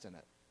rest in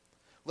it.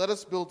 Let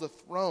us build a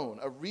throne,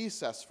 a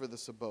recess for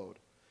this abode.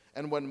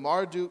 And when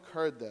Marduk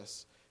heard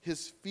this,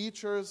 his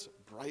features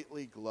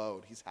brightly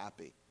glowed. He's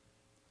happy.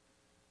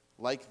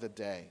 Like the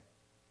day.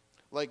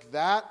 Like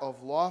that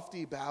of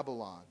lofty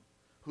Babylon,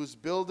 whose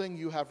building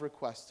you have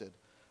requested.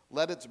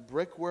 Let its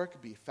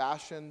brickwork be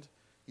fashioned.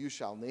 You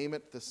shall name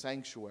it the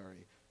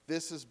sanctuary.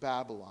 This is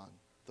Babylon,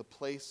 the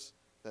place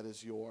that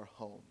is your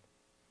home.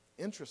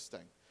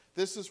 Interesting.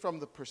 This is from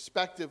the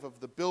perspective of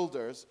the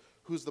builders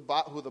who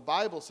the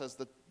Bible says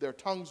that their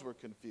tongues were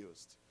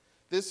confused.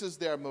 This is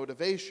their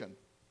motivation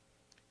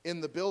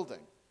in the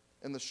building,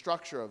 in the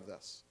structure of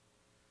this.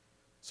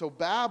 So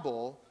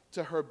Babel,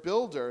 to her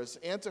builders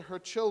and to her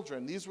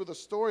children, these were the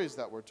stories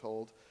that were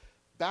told.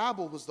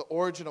 Babel was the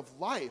origin of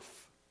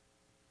life.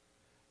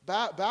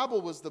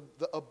 Babel was the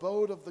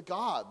abode of the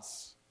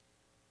gods.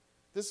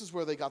 This is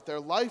where they got their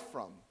life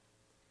from.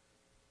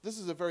 This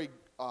is a very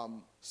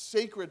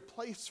sacred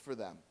place for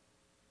them.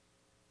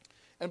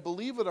 And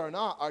believe it or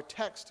not, our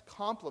text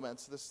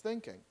complements this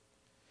thinking.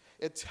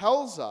 It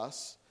tells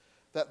us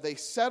that they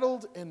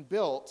settled and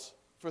built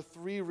for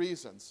 3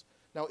 reasons.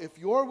 Now, if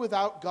you're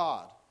without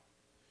God,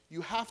 you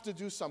have to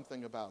do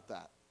something about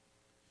that.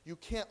 You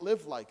can't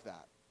live like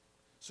that.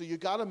 So you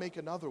got to make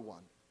another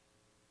one.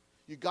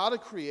 You got to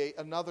create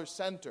another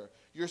center.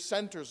 Your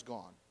center's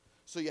gone.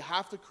 So you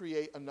have to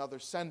create another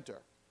center.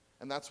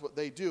 And that's what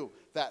they do.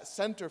 That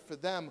center for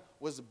them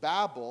was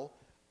Babel,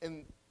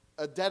 in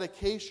a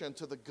dedication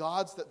to the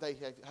gods that they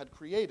had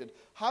created.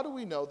 How do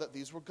we know that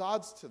these were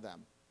gods to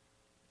them?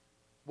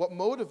 What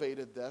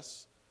motivated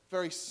this?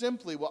 Very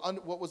simply,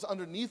 what was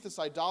underneath this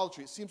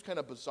idolatry, it seems kind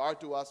of bizarre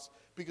to us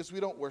because we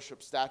don't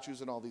worship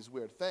statues and all these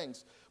weird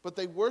things, but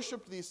they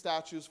worshiped these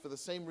statues for the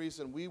same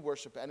reason we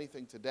worship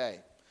anything today.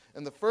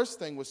 And the first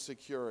thing was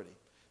security.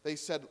 They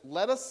said,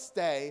 let us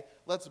stay,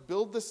 let's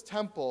build this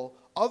temple,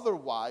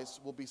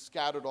 otherwise we'll be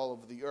scattered all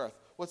over the earth.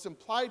 What's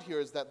implied here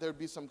is that there'd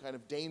be some kind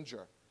of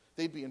danger.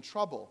 They'd be in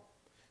trouble.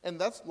 And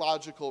that's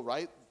logical,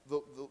 right?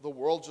 The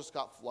world just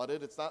got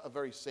flooded. It's not a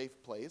very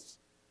safe place.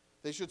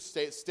 They should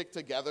stick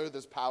together.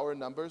 There's power in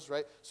numbers,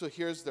 right? So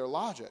here's their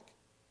logic.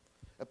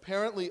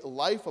 Apparently,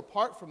 life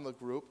apart from the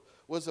group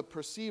was a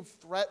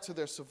perceived threat to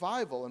their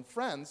survival. And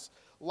friends,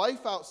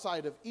 life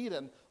outside of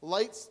Eden,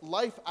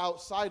 life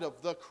outside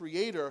of the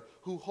Creator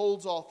who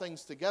holds all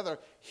things together,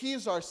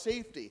 He's our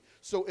safety.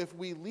 So if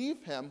we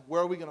leave Him,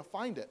 where are we going to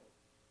find it?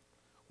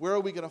 Where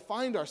are we going to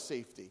find our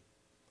safety,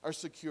 our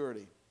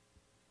security?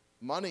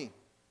 Money,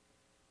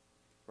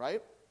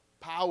 right?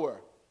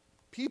 Power,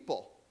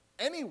 people,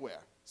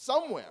 anywhere,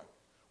 somewhere.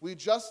 We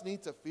just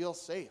need to feel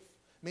safe.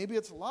 Maybe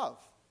it's love.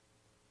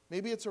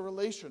 Maybe it's a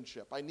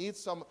relationship. I need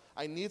someone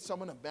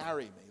to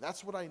marry me.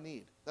 That's what I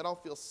need. Then I'll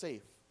feel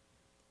safe.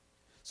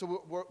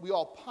 So we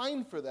all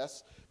pine for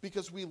this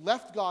because we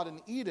left God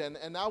in Eden,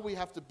 and now we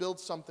have to build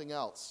something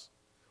else.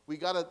 We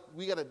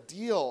gotta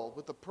deal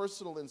with the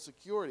personal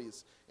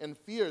insecurities and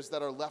fears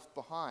that are left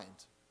behind.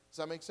 Does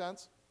that make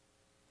sense?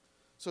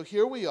 So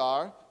here we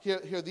are.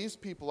 Here these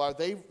people are.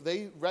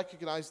 They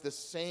recognize this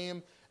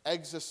same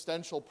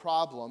existential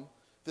problem,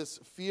 this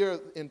fear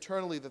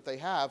internally that they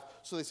have.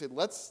 So they say,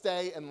 let's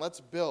stay and let's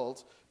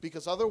build,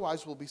 because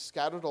otherwise we'll be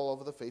scattered all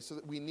over the face. So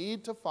that we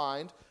need to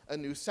find a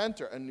new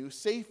center, a new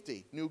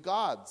safety, new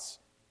gods.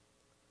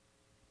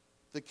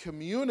 The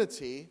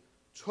community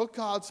took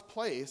God's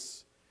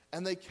place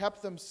and they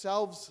kept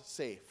themselves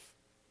safe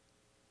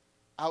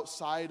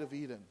outside of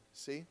Eden.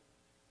 See?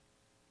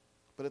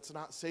 But it's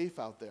not safe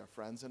out there,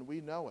 friends, and we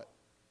know it.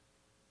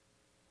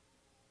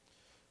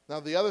 Now,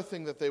 the other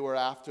thing that they were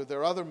after,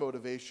 their other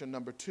motivation,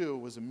 number 2,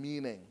 was a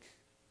meaning.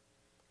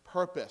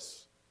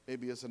 Purpose,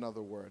 maybe is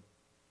another word.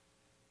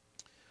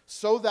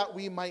 So that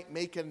we might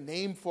make a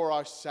name for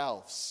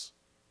ourselves.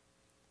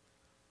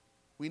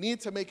 We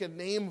need to make a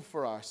name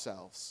for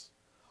ourselves.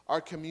 Our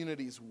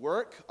community's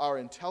work, our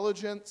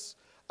intelligence,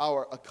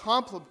 our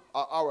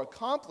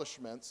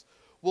accomplishments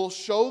will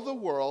show the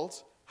world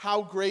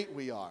how great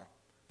we are,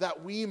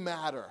 that we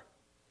matter,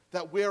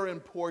 that we're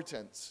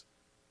important.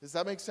 Does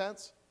that make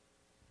sense?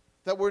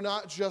 That we're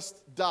not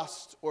just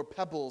dust or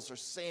pebbles or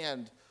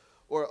sand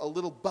or a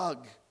little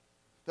bug.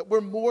 That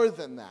we're more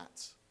than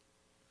that.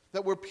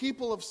 That we're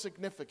people of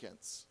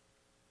significance.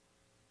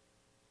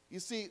 You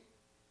see,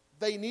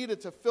 they needed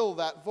to fill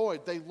that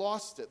void. They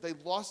lost it. They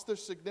lost their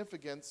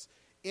significance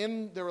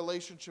in their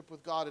relationship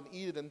with God in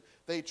Eden.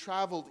 They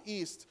traveled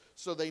east,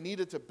 so they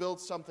needed to build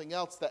something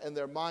else that in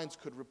their minds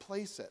could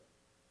replace it.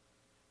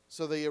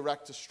 So they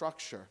erect a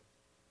structure.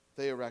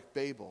 They erect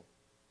Babel.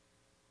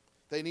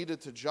 They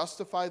needed to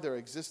justify their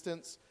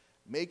existence,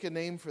 make a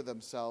name for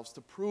themselves,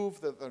 to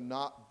prove that they're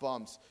not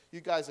bums.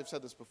 You guys have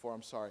said this before,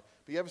 I'm sorry.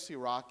 But you ever see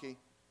Rocky?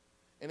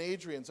 And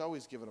Adrian's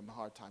always giving him a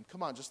hard time.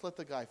 Come on, just let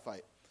the guy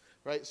fight.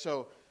 Right?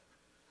 So,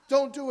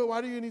 don't do it.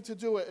 Why do you need to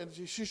do it?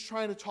 And she's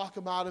trying to talk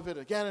him out of it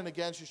again and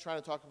again. She's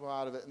trying to talk him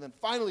out of it. And then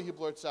finally he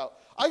blurts out,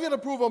 I got to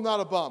prove I'm not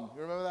a bum.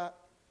 You remember that?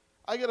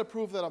 I got to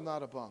prove that I'm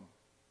not a bum.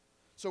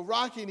 So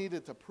Rocky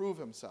needed to prove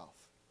himself.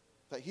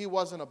 That he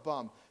wasn't a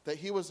bum, that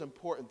he was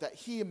important, that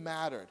he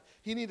mattered.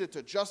 He needed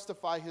to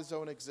justify his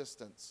own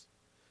existence.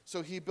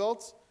 So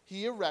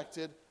he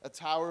erected a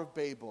Tower of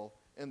Babel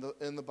in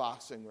the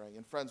boxing ring.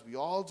 And friends, we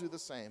all do the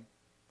same.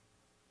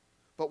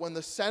 But when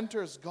the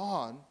center is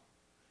gone,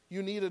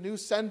 you need a new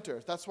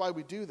center. That's why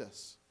we do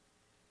this.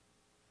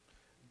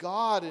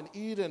 God in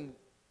Eden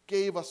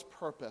gave us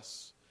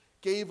purpose,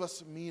 gave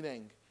us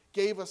meaning,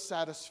 gave us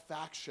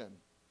satisfaction,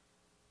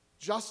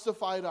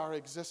 justified our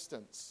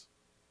existence.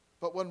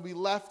 But when we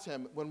left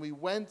Him, when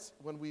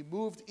we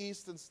moved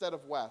east instead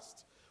of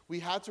west, we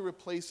had to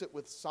replace it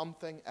with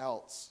something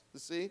else. You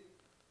see?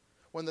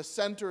 When the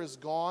center is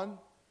gone,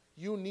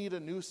 you need a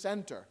new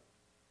center.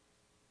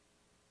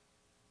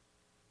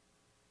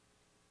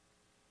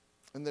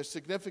 And their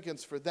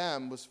significance for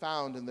them was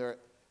found in their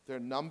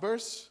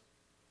numbers,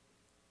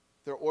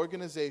 their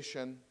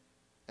organization,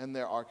 and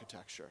their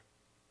architecture.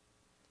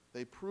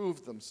 They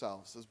proved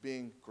themselves as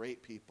being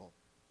great people.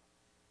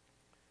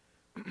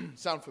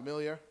 Sound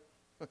familiar?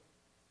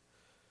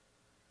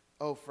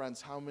 Oh,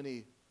 friends, how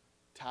many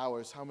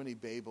towers, how many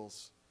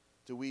Babels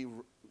do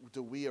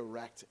we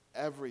erect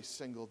every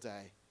single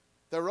day?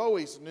 They're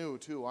always new,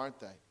 too, aren't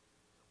they?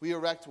 We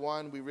erect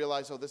one, we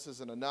realize, oh, this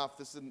isn't enough.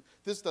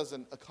 This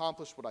doesn't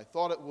accomplish what I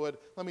thought it would.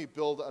 Let me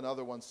build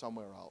another one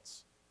somewhere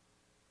else.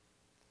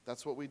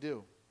 That's what we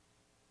do.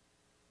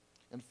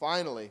 And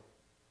finally,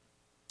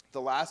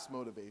 the last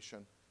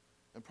motivation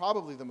and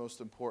probably the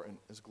most important,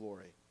 is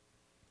glory.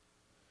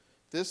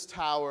 This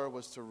tower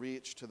was to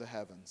reach to the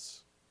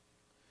heavens.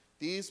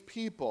 These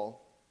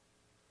people,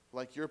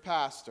 like your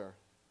pastor,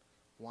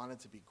 wanted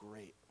to be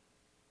great.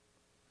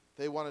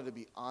 They wanted to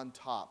be on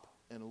top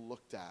and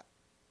looked at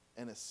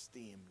and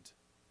esteemed.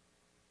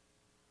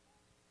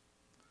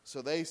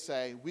 So they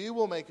say, we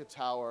will make a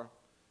tower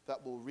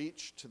that will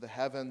reach to the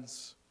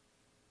heavens.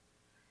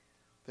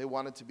 They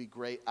wanted to be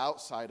great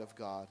outside of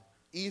God,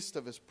 east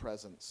of his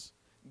presence,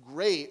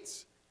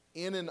 great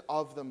in and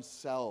of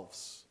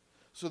themselves.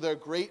 So their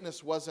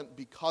greatness wasn't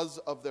because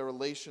of their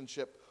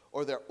relationship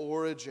or their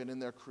origin in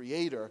their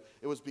creator.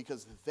 It was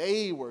because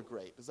they were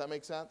great. Does that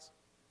make sense?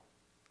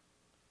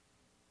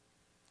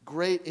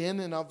 Great in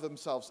and of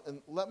themselves.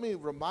 And let me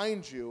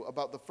remind you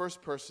about the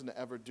first person to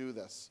ever do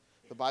this.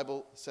 The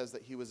Bible says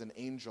that he was an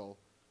angel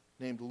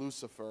named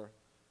Lucifer,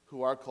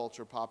 who our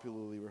culture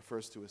popularly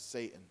refers to as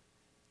Satan.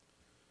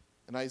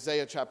 In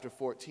Isaiah chapter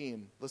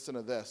 14, listen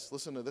to this.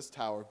 Listen to this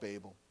Tower of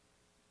Babel.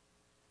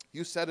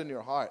 You said in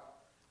your heart,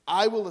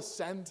 I will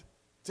ascend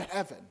to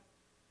heaven.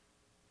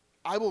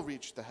 I will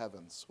reach the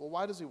heavens. Well,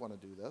 why does he want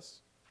to do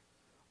this?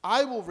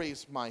 I will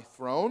raise my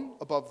throne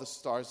above the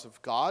stars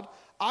of God.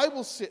 I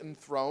will sit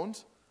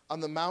enthroned on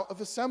the Mount of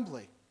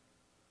Assembly,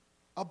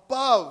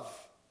 above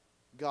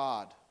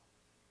God.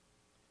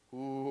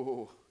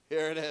 Ooh,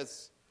 here it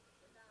is.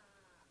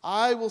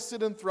 I will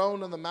sit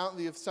enthroned on the Mount of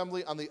the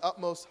Assembly on the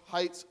utmost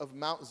heights of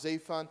Mount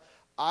Zaphon.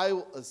 I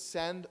will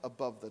ascend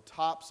above the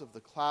tops of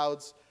the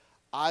clouds.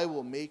 I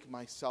will make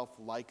myself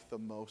like the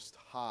Most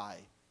High.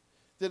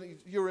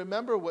 Did you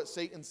remember what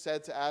Satan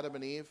said to Adam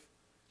and Eve?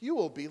 You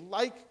will be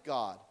like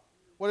God.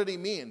 What did he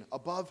mean?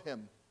 Above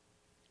him.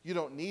 You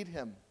don't need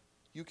him.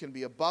 You can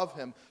be above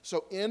him.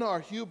 So in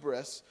our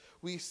hubris,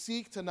 we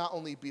seek to not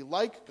only be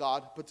like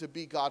God, but to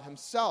be God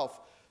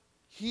himself.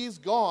 He's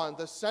gone.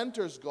 The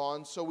center's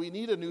gone. So we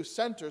need a new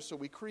center, so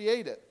we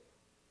create it.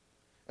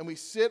 And we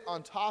sit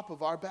on top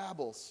of our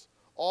Babels.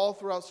 All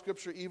throughout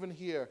Scripture, even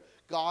here,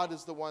 God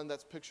is the one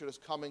that's pictured as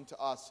coming to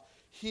us.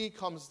 He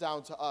comes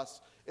down to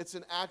us. It's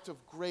an act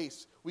of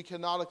grace. We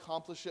cannot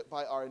accomplish it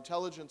by our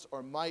intelligence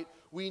or might.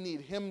 We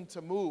need him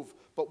to move.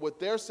 But what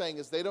they're saying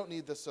is they don't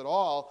need this at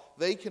all.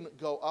 They can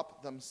go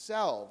up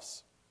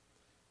themselves.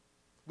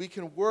 We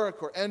can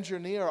work or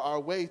engineer our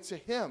way to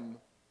him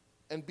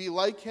and be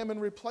like him and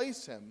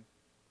replace him.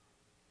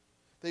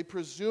 They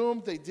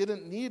presumed they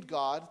didn't need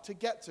God to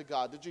get to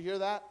God. Did you hear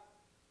that?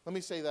 Let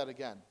me say that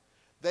again.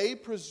 They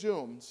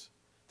presumed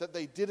that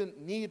they didn't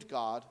need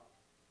God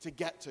to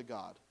get to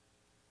God.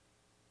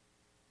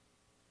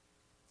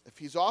 If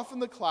he's off in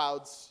the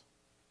clouds,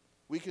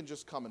 we can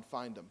just come and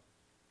find him.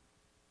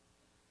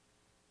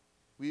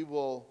 We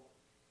will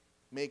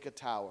make a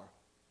tower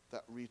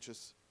that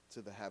reaches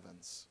to the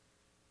heavens.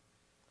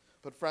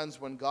 But friends,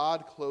 when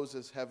God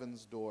closes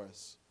heaven's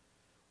doors,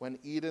 when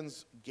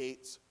Eden's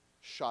gates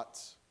shut,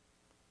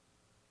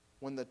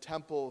 when the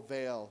temple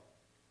veil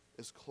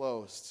is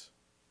closed,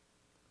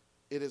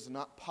 it is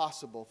not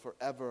possible for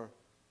ever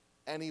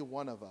any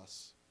one of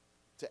us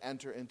to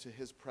enter into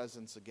his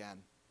presence again.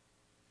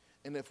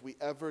 And if we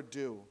ever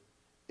do,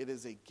 it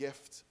is a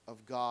gift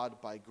of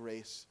God by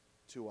grace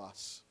to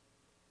us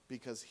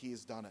because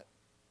he's done it.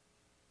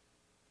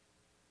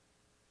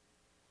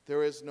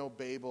 There is no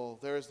Babel,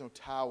 there is no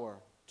tower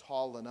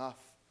tall enough.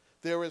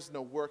 There is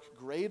no work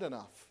great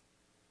enough.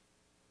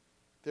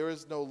 There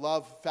is no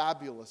love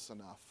fabulous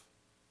enough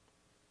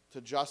to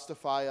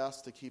justify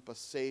us, to keep us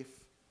safe,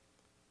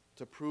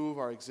 to prove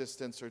our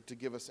existence, or to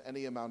give us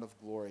any amount of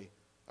glory,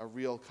 a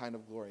real kind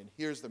of glory. And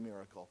here's the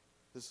miracle.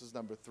 This is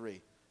number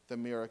 3, the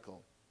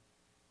miracle.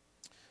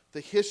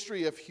 The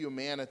history of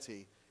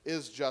humanity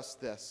is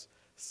just this,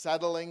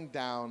 settling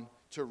down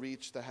to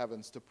reach the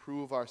heavens, to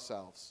prove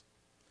ourselves.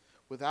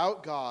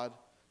 Without God,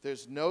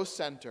 there's no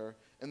center,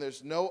 and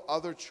there's no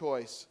other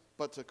choice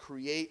but to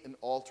create an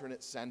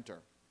alternate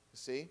center. You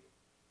see?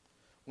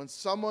 When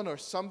someone or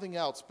something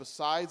else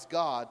besides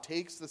God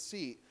takes the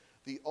seat,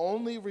 the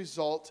only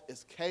result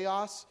is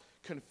chaos,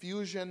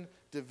 confusion,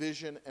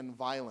 division, and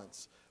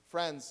violence.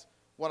 Friends,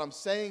 what I'm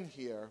saying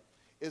here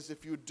is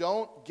if you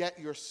don't get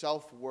your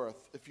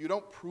self-worth, if you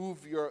don't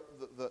prove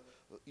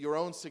your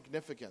own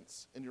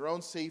significance and your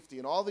own safety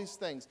and all these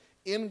things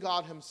in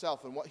God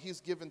himself and what he's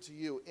given to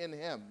you in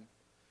him,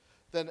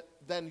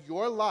 then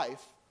your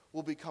life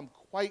will become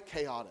quite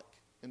chaotic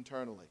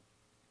internally.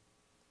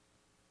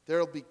 There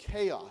will be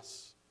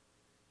chaos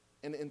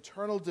and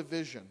internal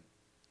division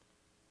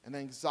and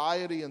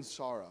anxiety and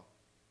sorrow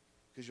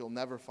because you'll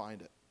never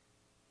find it.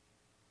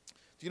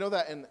 Do you know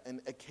that in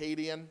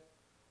Akkadian,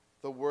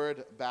 the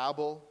word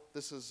Babel,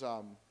 this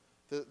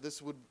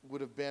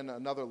would have been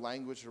another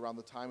language around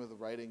the time of the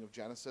writing of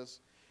Genesis.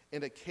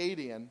 In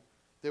Akkadian,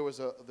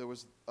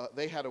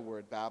 they had a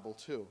word, Babel,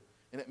 too,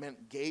 and it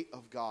meant gate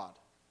of God.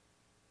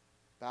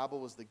 Babel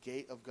was the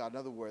gate of God. In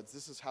other words,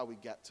 this is how we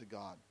get to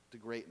God, to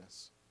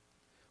greatness.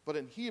 But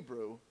in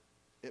Hebrew,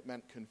 it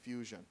meant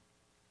confusion.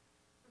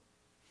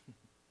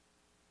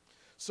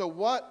 So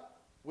what,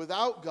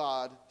 without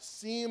God,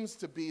 seems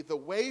to be the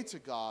way to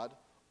God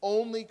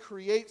only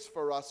creates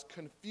for us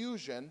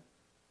confusion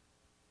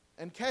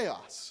and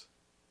chaos.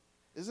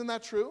 Isn't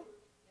that true?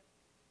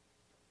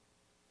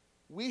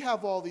 We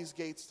have all these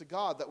gates to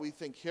God that we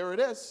think, here it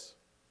is.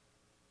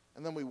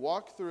 And then we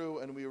walk through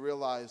and we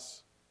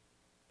realize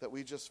that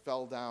we just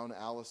fell down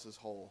Alice's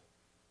hole.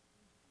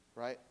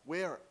 Right?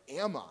 Where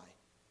am I?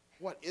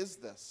 What is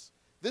this?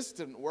 This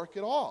didn't work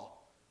at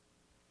all.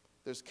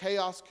 There's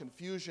chaos,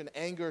 confusion,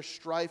 anger,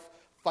 strife,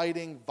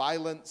 fighting,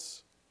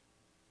 violence.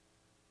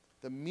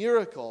 The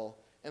miracle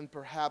and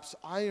perhaps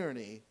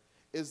irony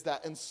is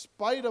that in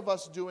spite of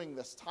us doing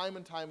this time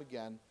and time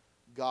again,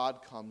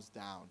 God comes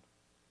down.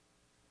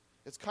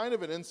 It's kind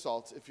of an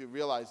insult if you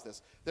realize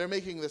this. They're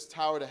making this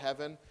tower to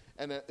heaven,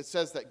 and it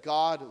says that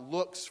God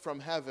looks from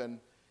heaven.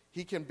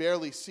 He can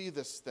barely see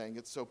this thing.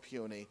 It's so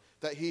puny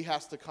that he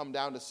has to come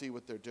down to see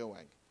what they're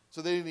doing.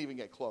 So they didn't even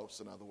get close,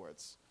 in other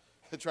words.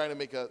 They're trying to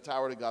make a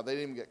tower to God. They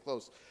didn't even get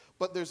close.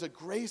 But there's a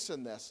grace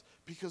in this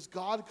because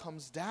God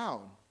comes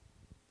down.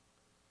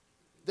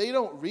 They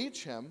don't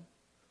reach him,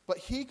 but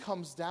he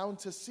comes down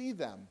to see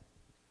them.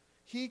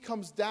 He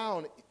comes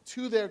down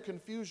to their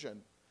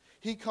confusion.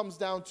 He comes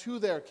down to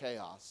their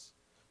chaos,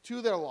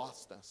 to their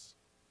lostness.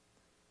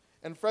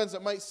 And friends,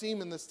 it might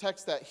seem in this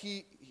text that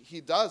he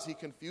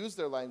confused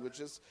their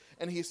languages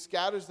and he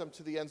scatters them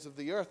to the ends of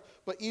the earth.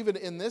 But even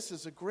in this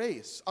is a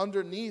grace.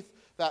 Underneath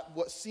that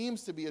what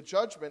seems to be a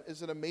judgment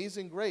is an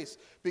amazing grace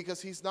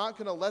because he's not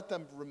going to let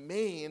them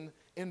remain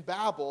in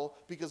Babel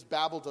because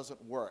Babel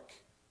doesn't work.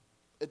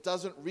 It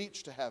doesn't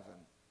reach to heaven.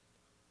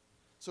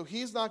 So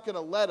he's not going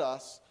to let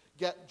us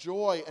get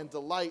joy and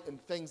delight in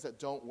things that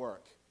don't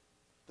work,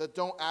 that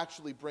don't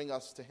actually bring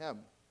us to him.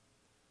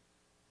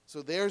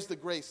 So there's the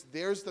grace,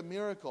 there's the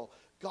miracle.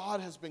 God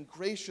has been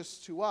gracious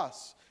to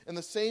us. And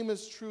the same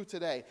is true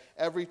today.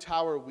 Every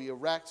tower we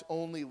erect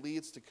only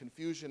leads to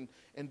confusion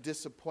and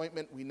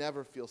disappointment. We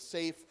never feel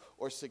safe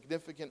or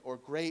significant or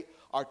great.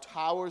 Our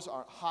towers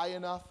aren't high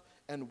enough,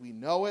 and we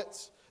know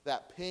it.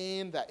 That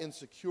pain, that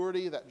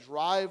insecurity, that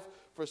drive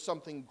for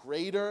something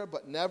greater,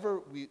 but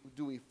never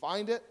do we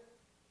find it.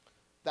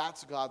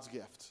 That's God's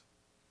gift.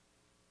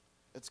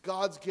 It's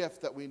God's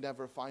gift that we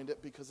never find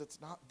it because it's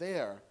not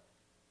there.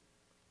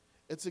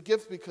 It's a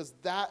gift because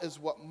that is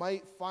what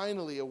might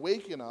finally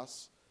awaken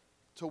us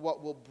to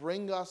what will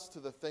bring us to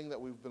the thing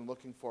that we've been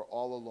looking for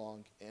all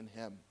along in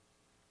him.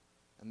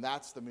 And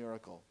that's the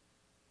miracle.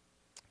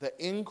 That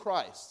in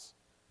Christ,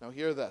 now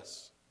hear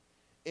this,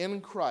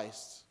 in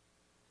Christ,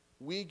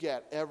 we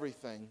get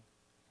everything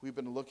we've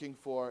been looking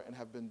for and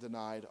have been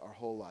denied our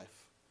whole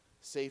life.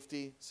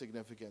 Safety,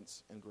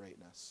 significance, and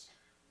greatness.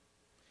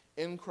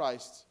 In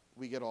Christ,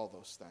 we get all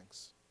those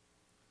things.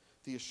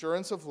 The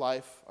assurance of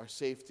life, our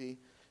safety,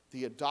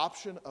 the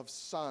adoption of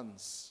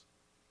sons,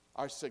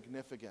 our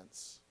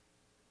significance.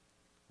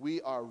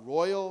 We are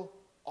royal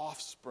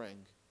offspring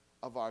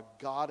of our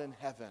God in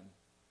heaven.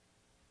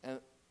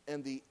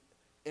 And the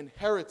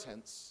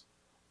inheritance,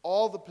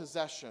 all the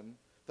possession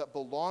that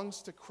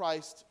belongs to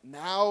Christ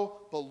now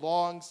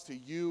belongs to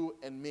you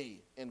and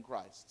me in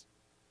Christ.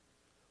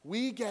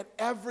 We get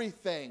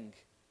everything.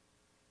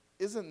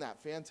 Isn't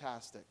that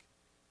fantastic?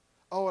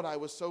 Oh, and I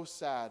was so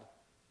sad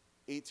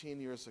 18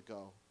 years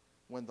ago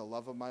when the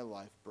love of my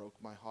life broke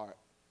my heart.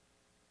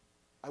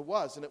 I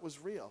was, and it was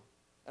real,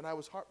 and I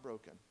was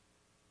heartbroken.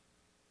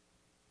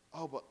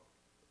 Oh, but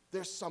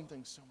there's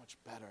something so much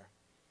better.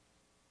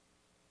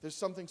 There's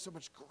something so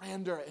much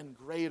grander and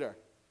greater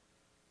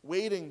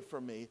waiting for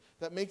me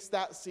that makes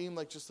that seem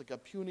like just like a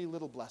puny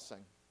little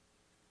blessing.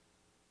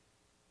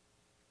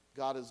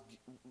 God is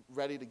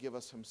ready to give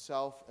us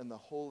himself and the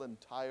whole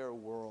entire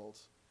world.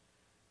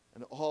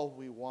 And all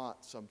we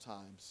want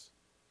sometimes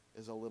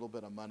is a little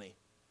bit of money.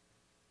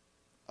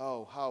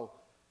 Oh,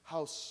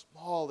 how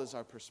small is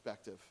our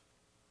perspective.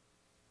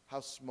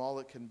 How small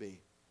it can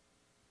be.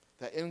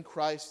 That in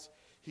Christ,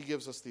 he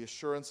gives us the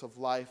assurance of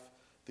life,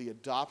 the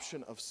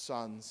adoption of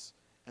sons,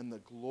 and the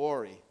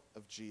glory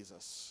of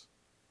Jesus.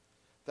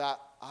 That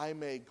I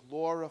may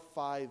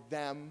glorify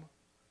them,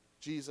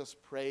 Jesus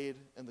prayed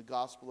in the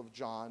Gospel of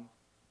John,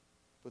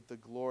 with the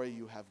glory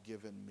you have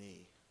given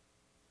me.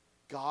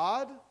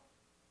 God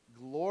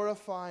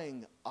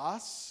glorifying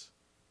us,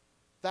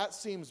 that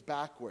seems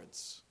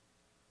backwards,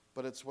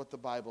 but it's what the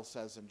Bible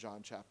says in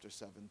John chapter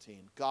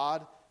 17.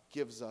 God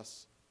gives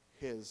us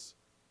his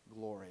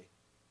glory.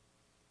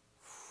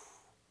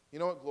 You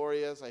know what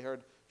glory is? I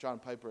heard John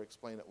Piper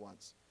explain it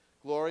once.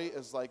 Glory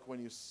is like when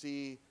you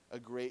see a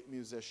great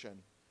musician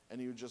and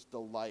you just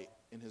delight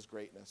in his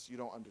greatness. You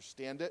don't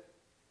understand it.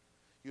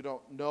 You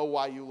don't know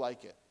why you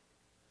like it.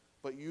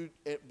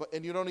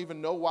 And you don't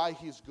even know why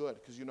he's good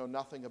because you know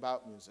nothing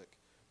about music.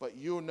 But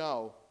you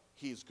know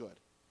he's good.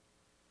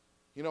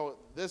 You know,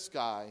 this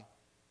guy,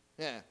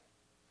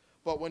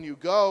 But when you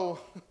go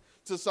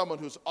to someone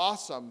who's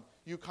awesome,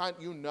 you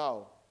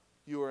know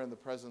you are in the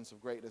presence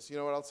of greatness. You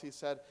know what else he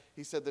said?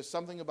 He said there's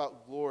something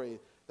about glory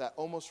that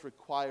almost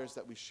requires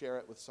that we share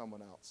it with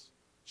someone else.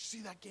 Did you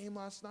see that game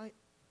last night?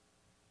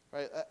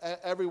 Right?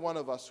 Every one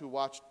of us who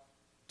watched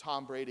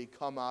Tom Brady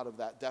come out of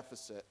that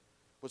deficit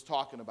was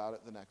talking about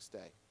it the next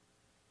day.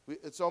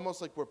 It's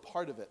almost like we're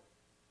part of it.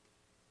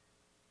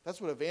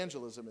 That's what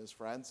evangelism is,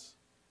 friends.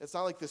 It's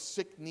not like this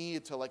sick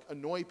need to like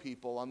annoy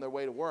people on their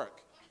way to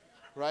work,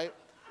 right?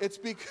 It's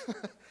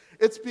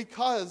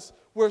because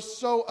we're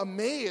so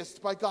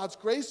amazed by God's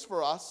grace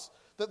for us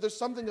that there's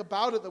something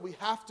about it that we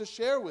have to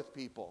share with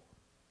people.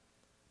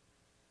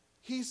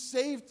 He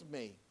saved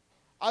me.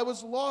 I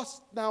was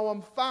lost, now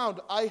I'm found.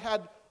 I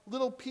had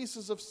little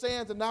pieces of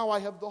sand, and now I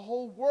have the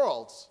whole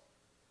world.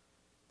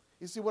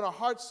 You see, when our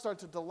hearts start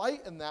to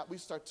delight in that, we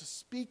start to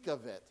speak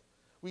of it.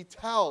 We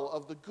tell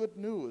of the good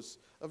news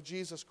of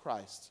Jesus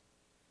Christ.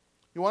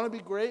 You want to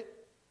be great?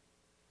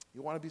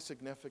 You want to be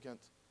significant?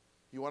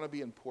 You want to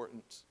be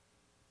important?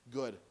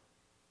 Good.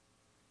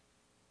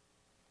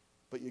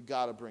 But you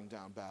got to bring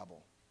down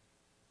Babel.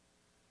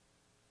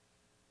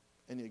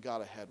 And you got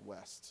to head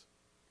west.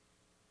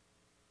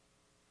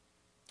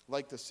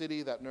 Like the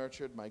city that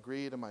nurtured my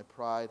greed and my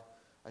pride,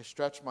 I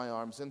stretch my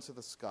arms into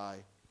the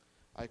sky.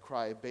 I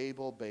cry,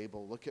 Babel,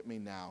 Babel, look at me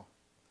now.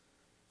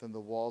 Then the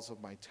walls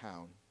of my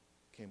town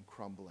came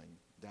crumbling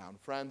down.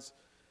 Friends,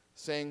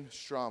 sing,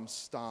 strum,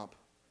 stomp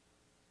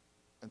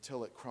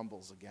until it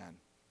crumbles again.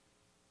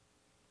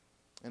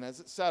 And as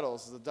it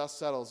settles, as the dust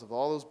settles of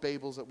all those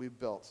Babels that we've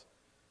built,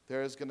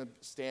 there is going to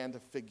stand a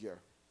figure,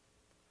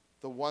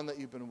 the one that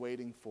you've been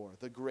waiting for,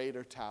 the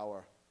greater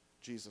tower,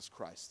 Jesus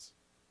Christ.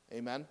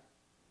 Amen?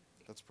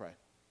 Let's pray.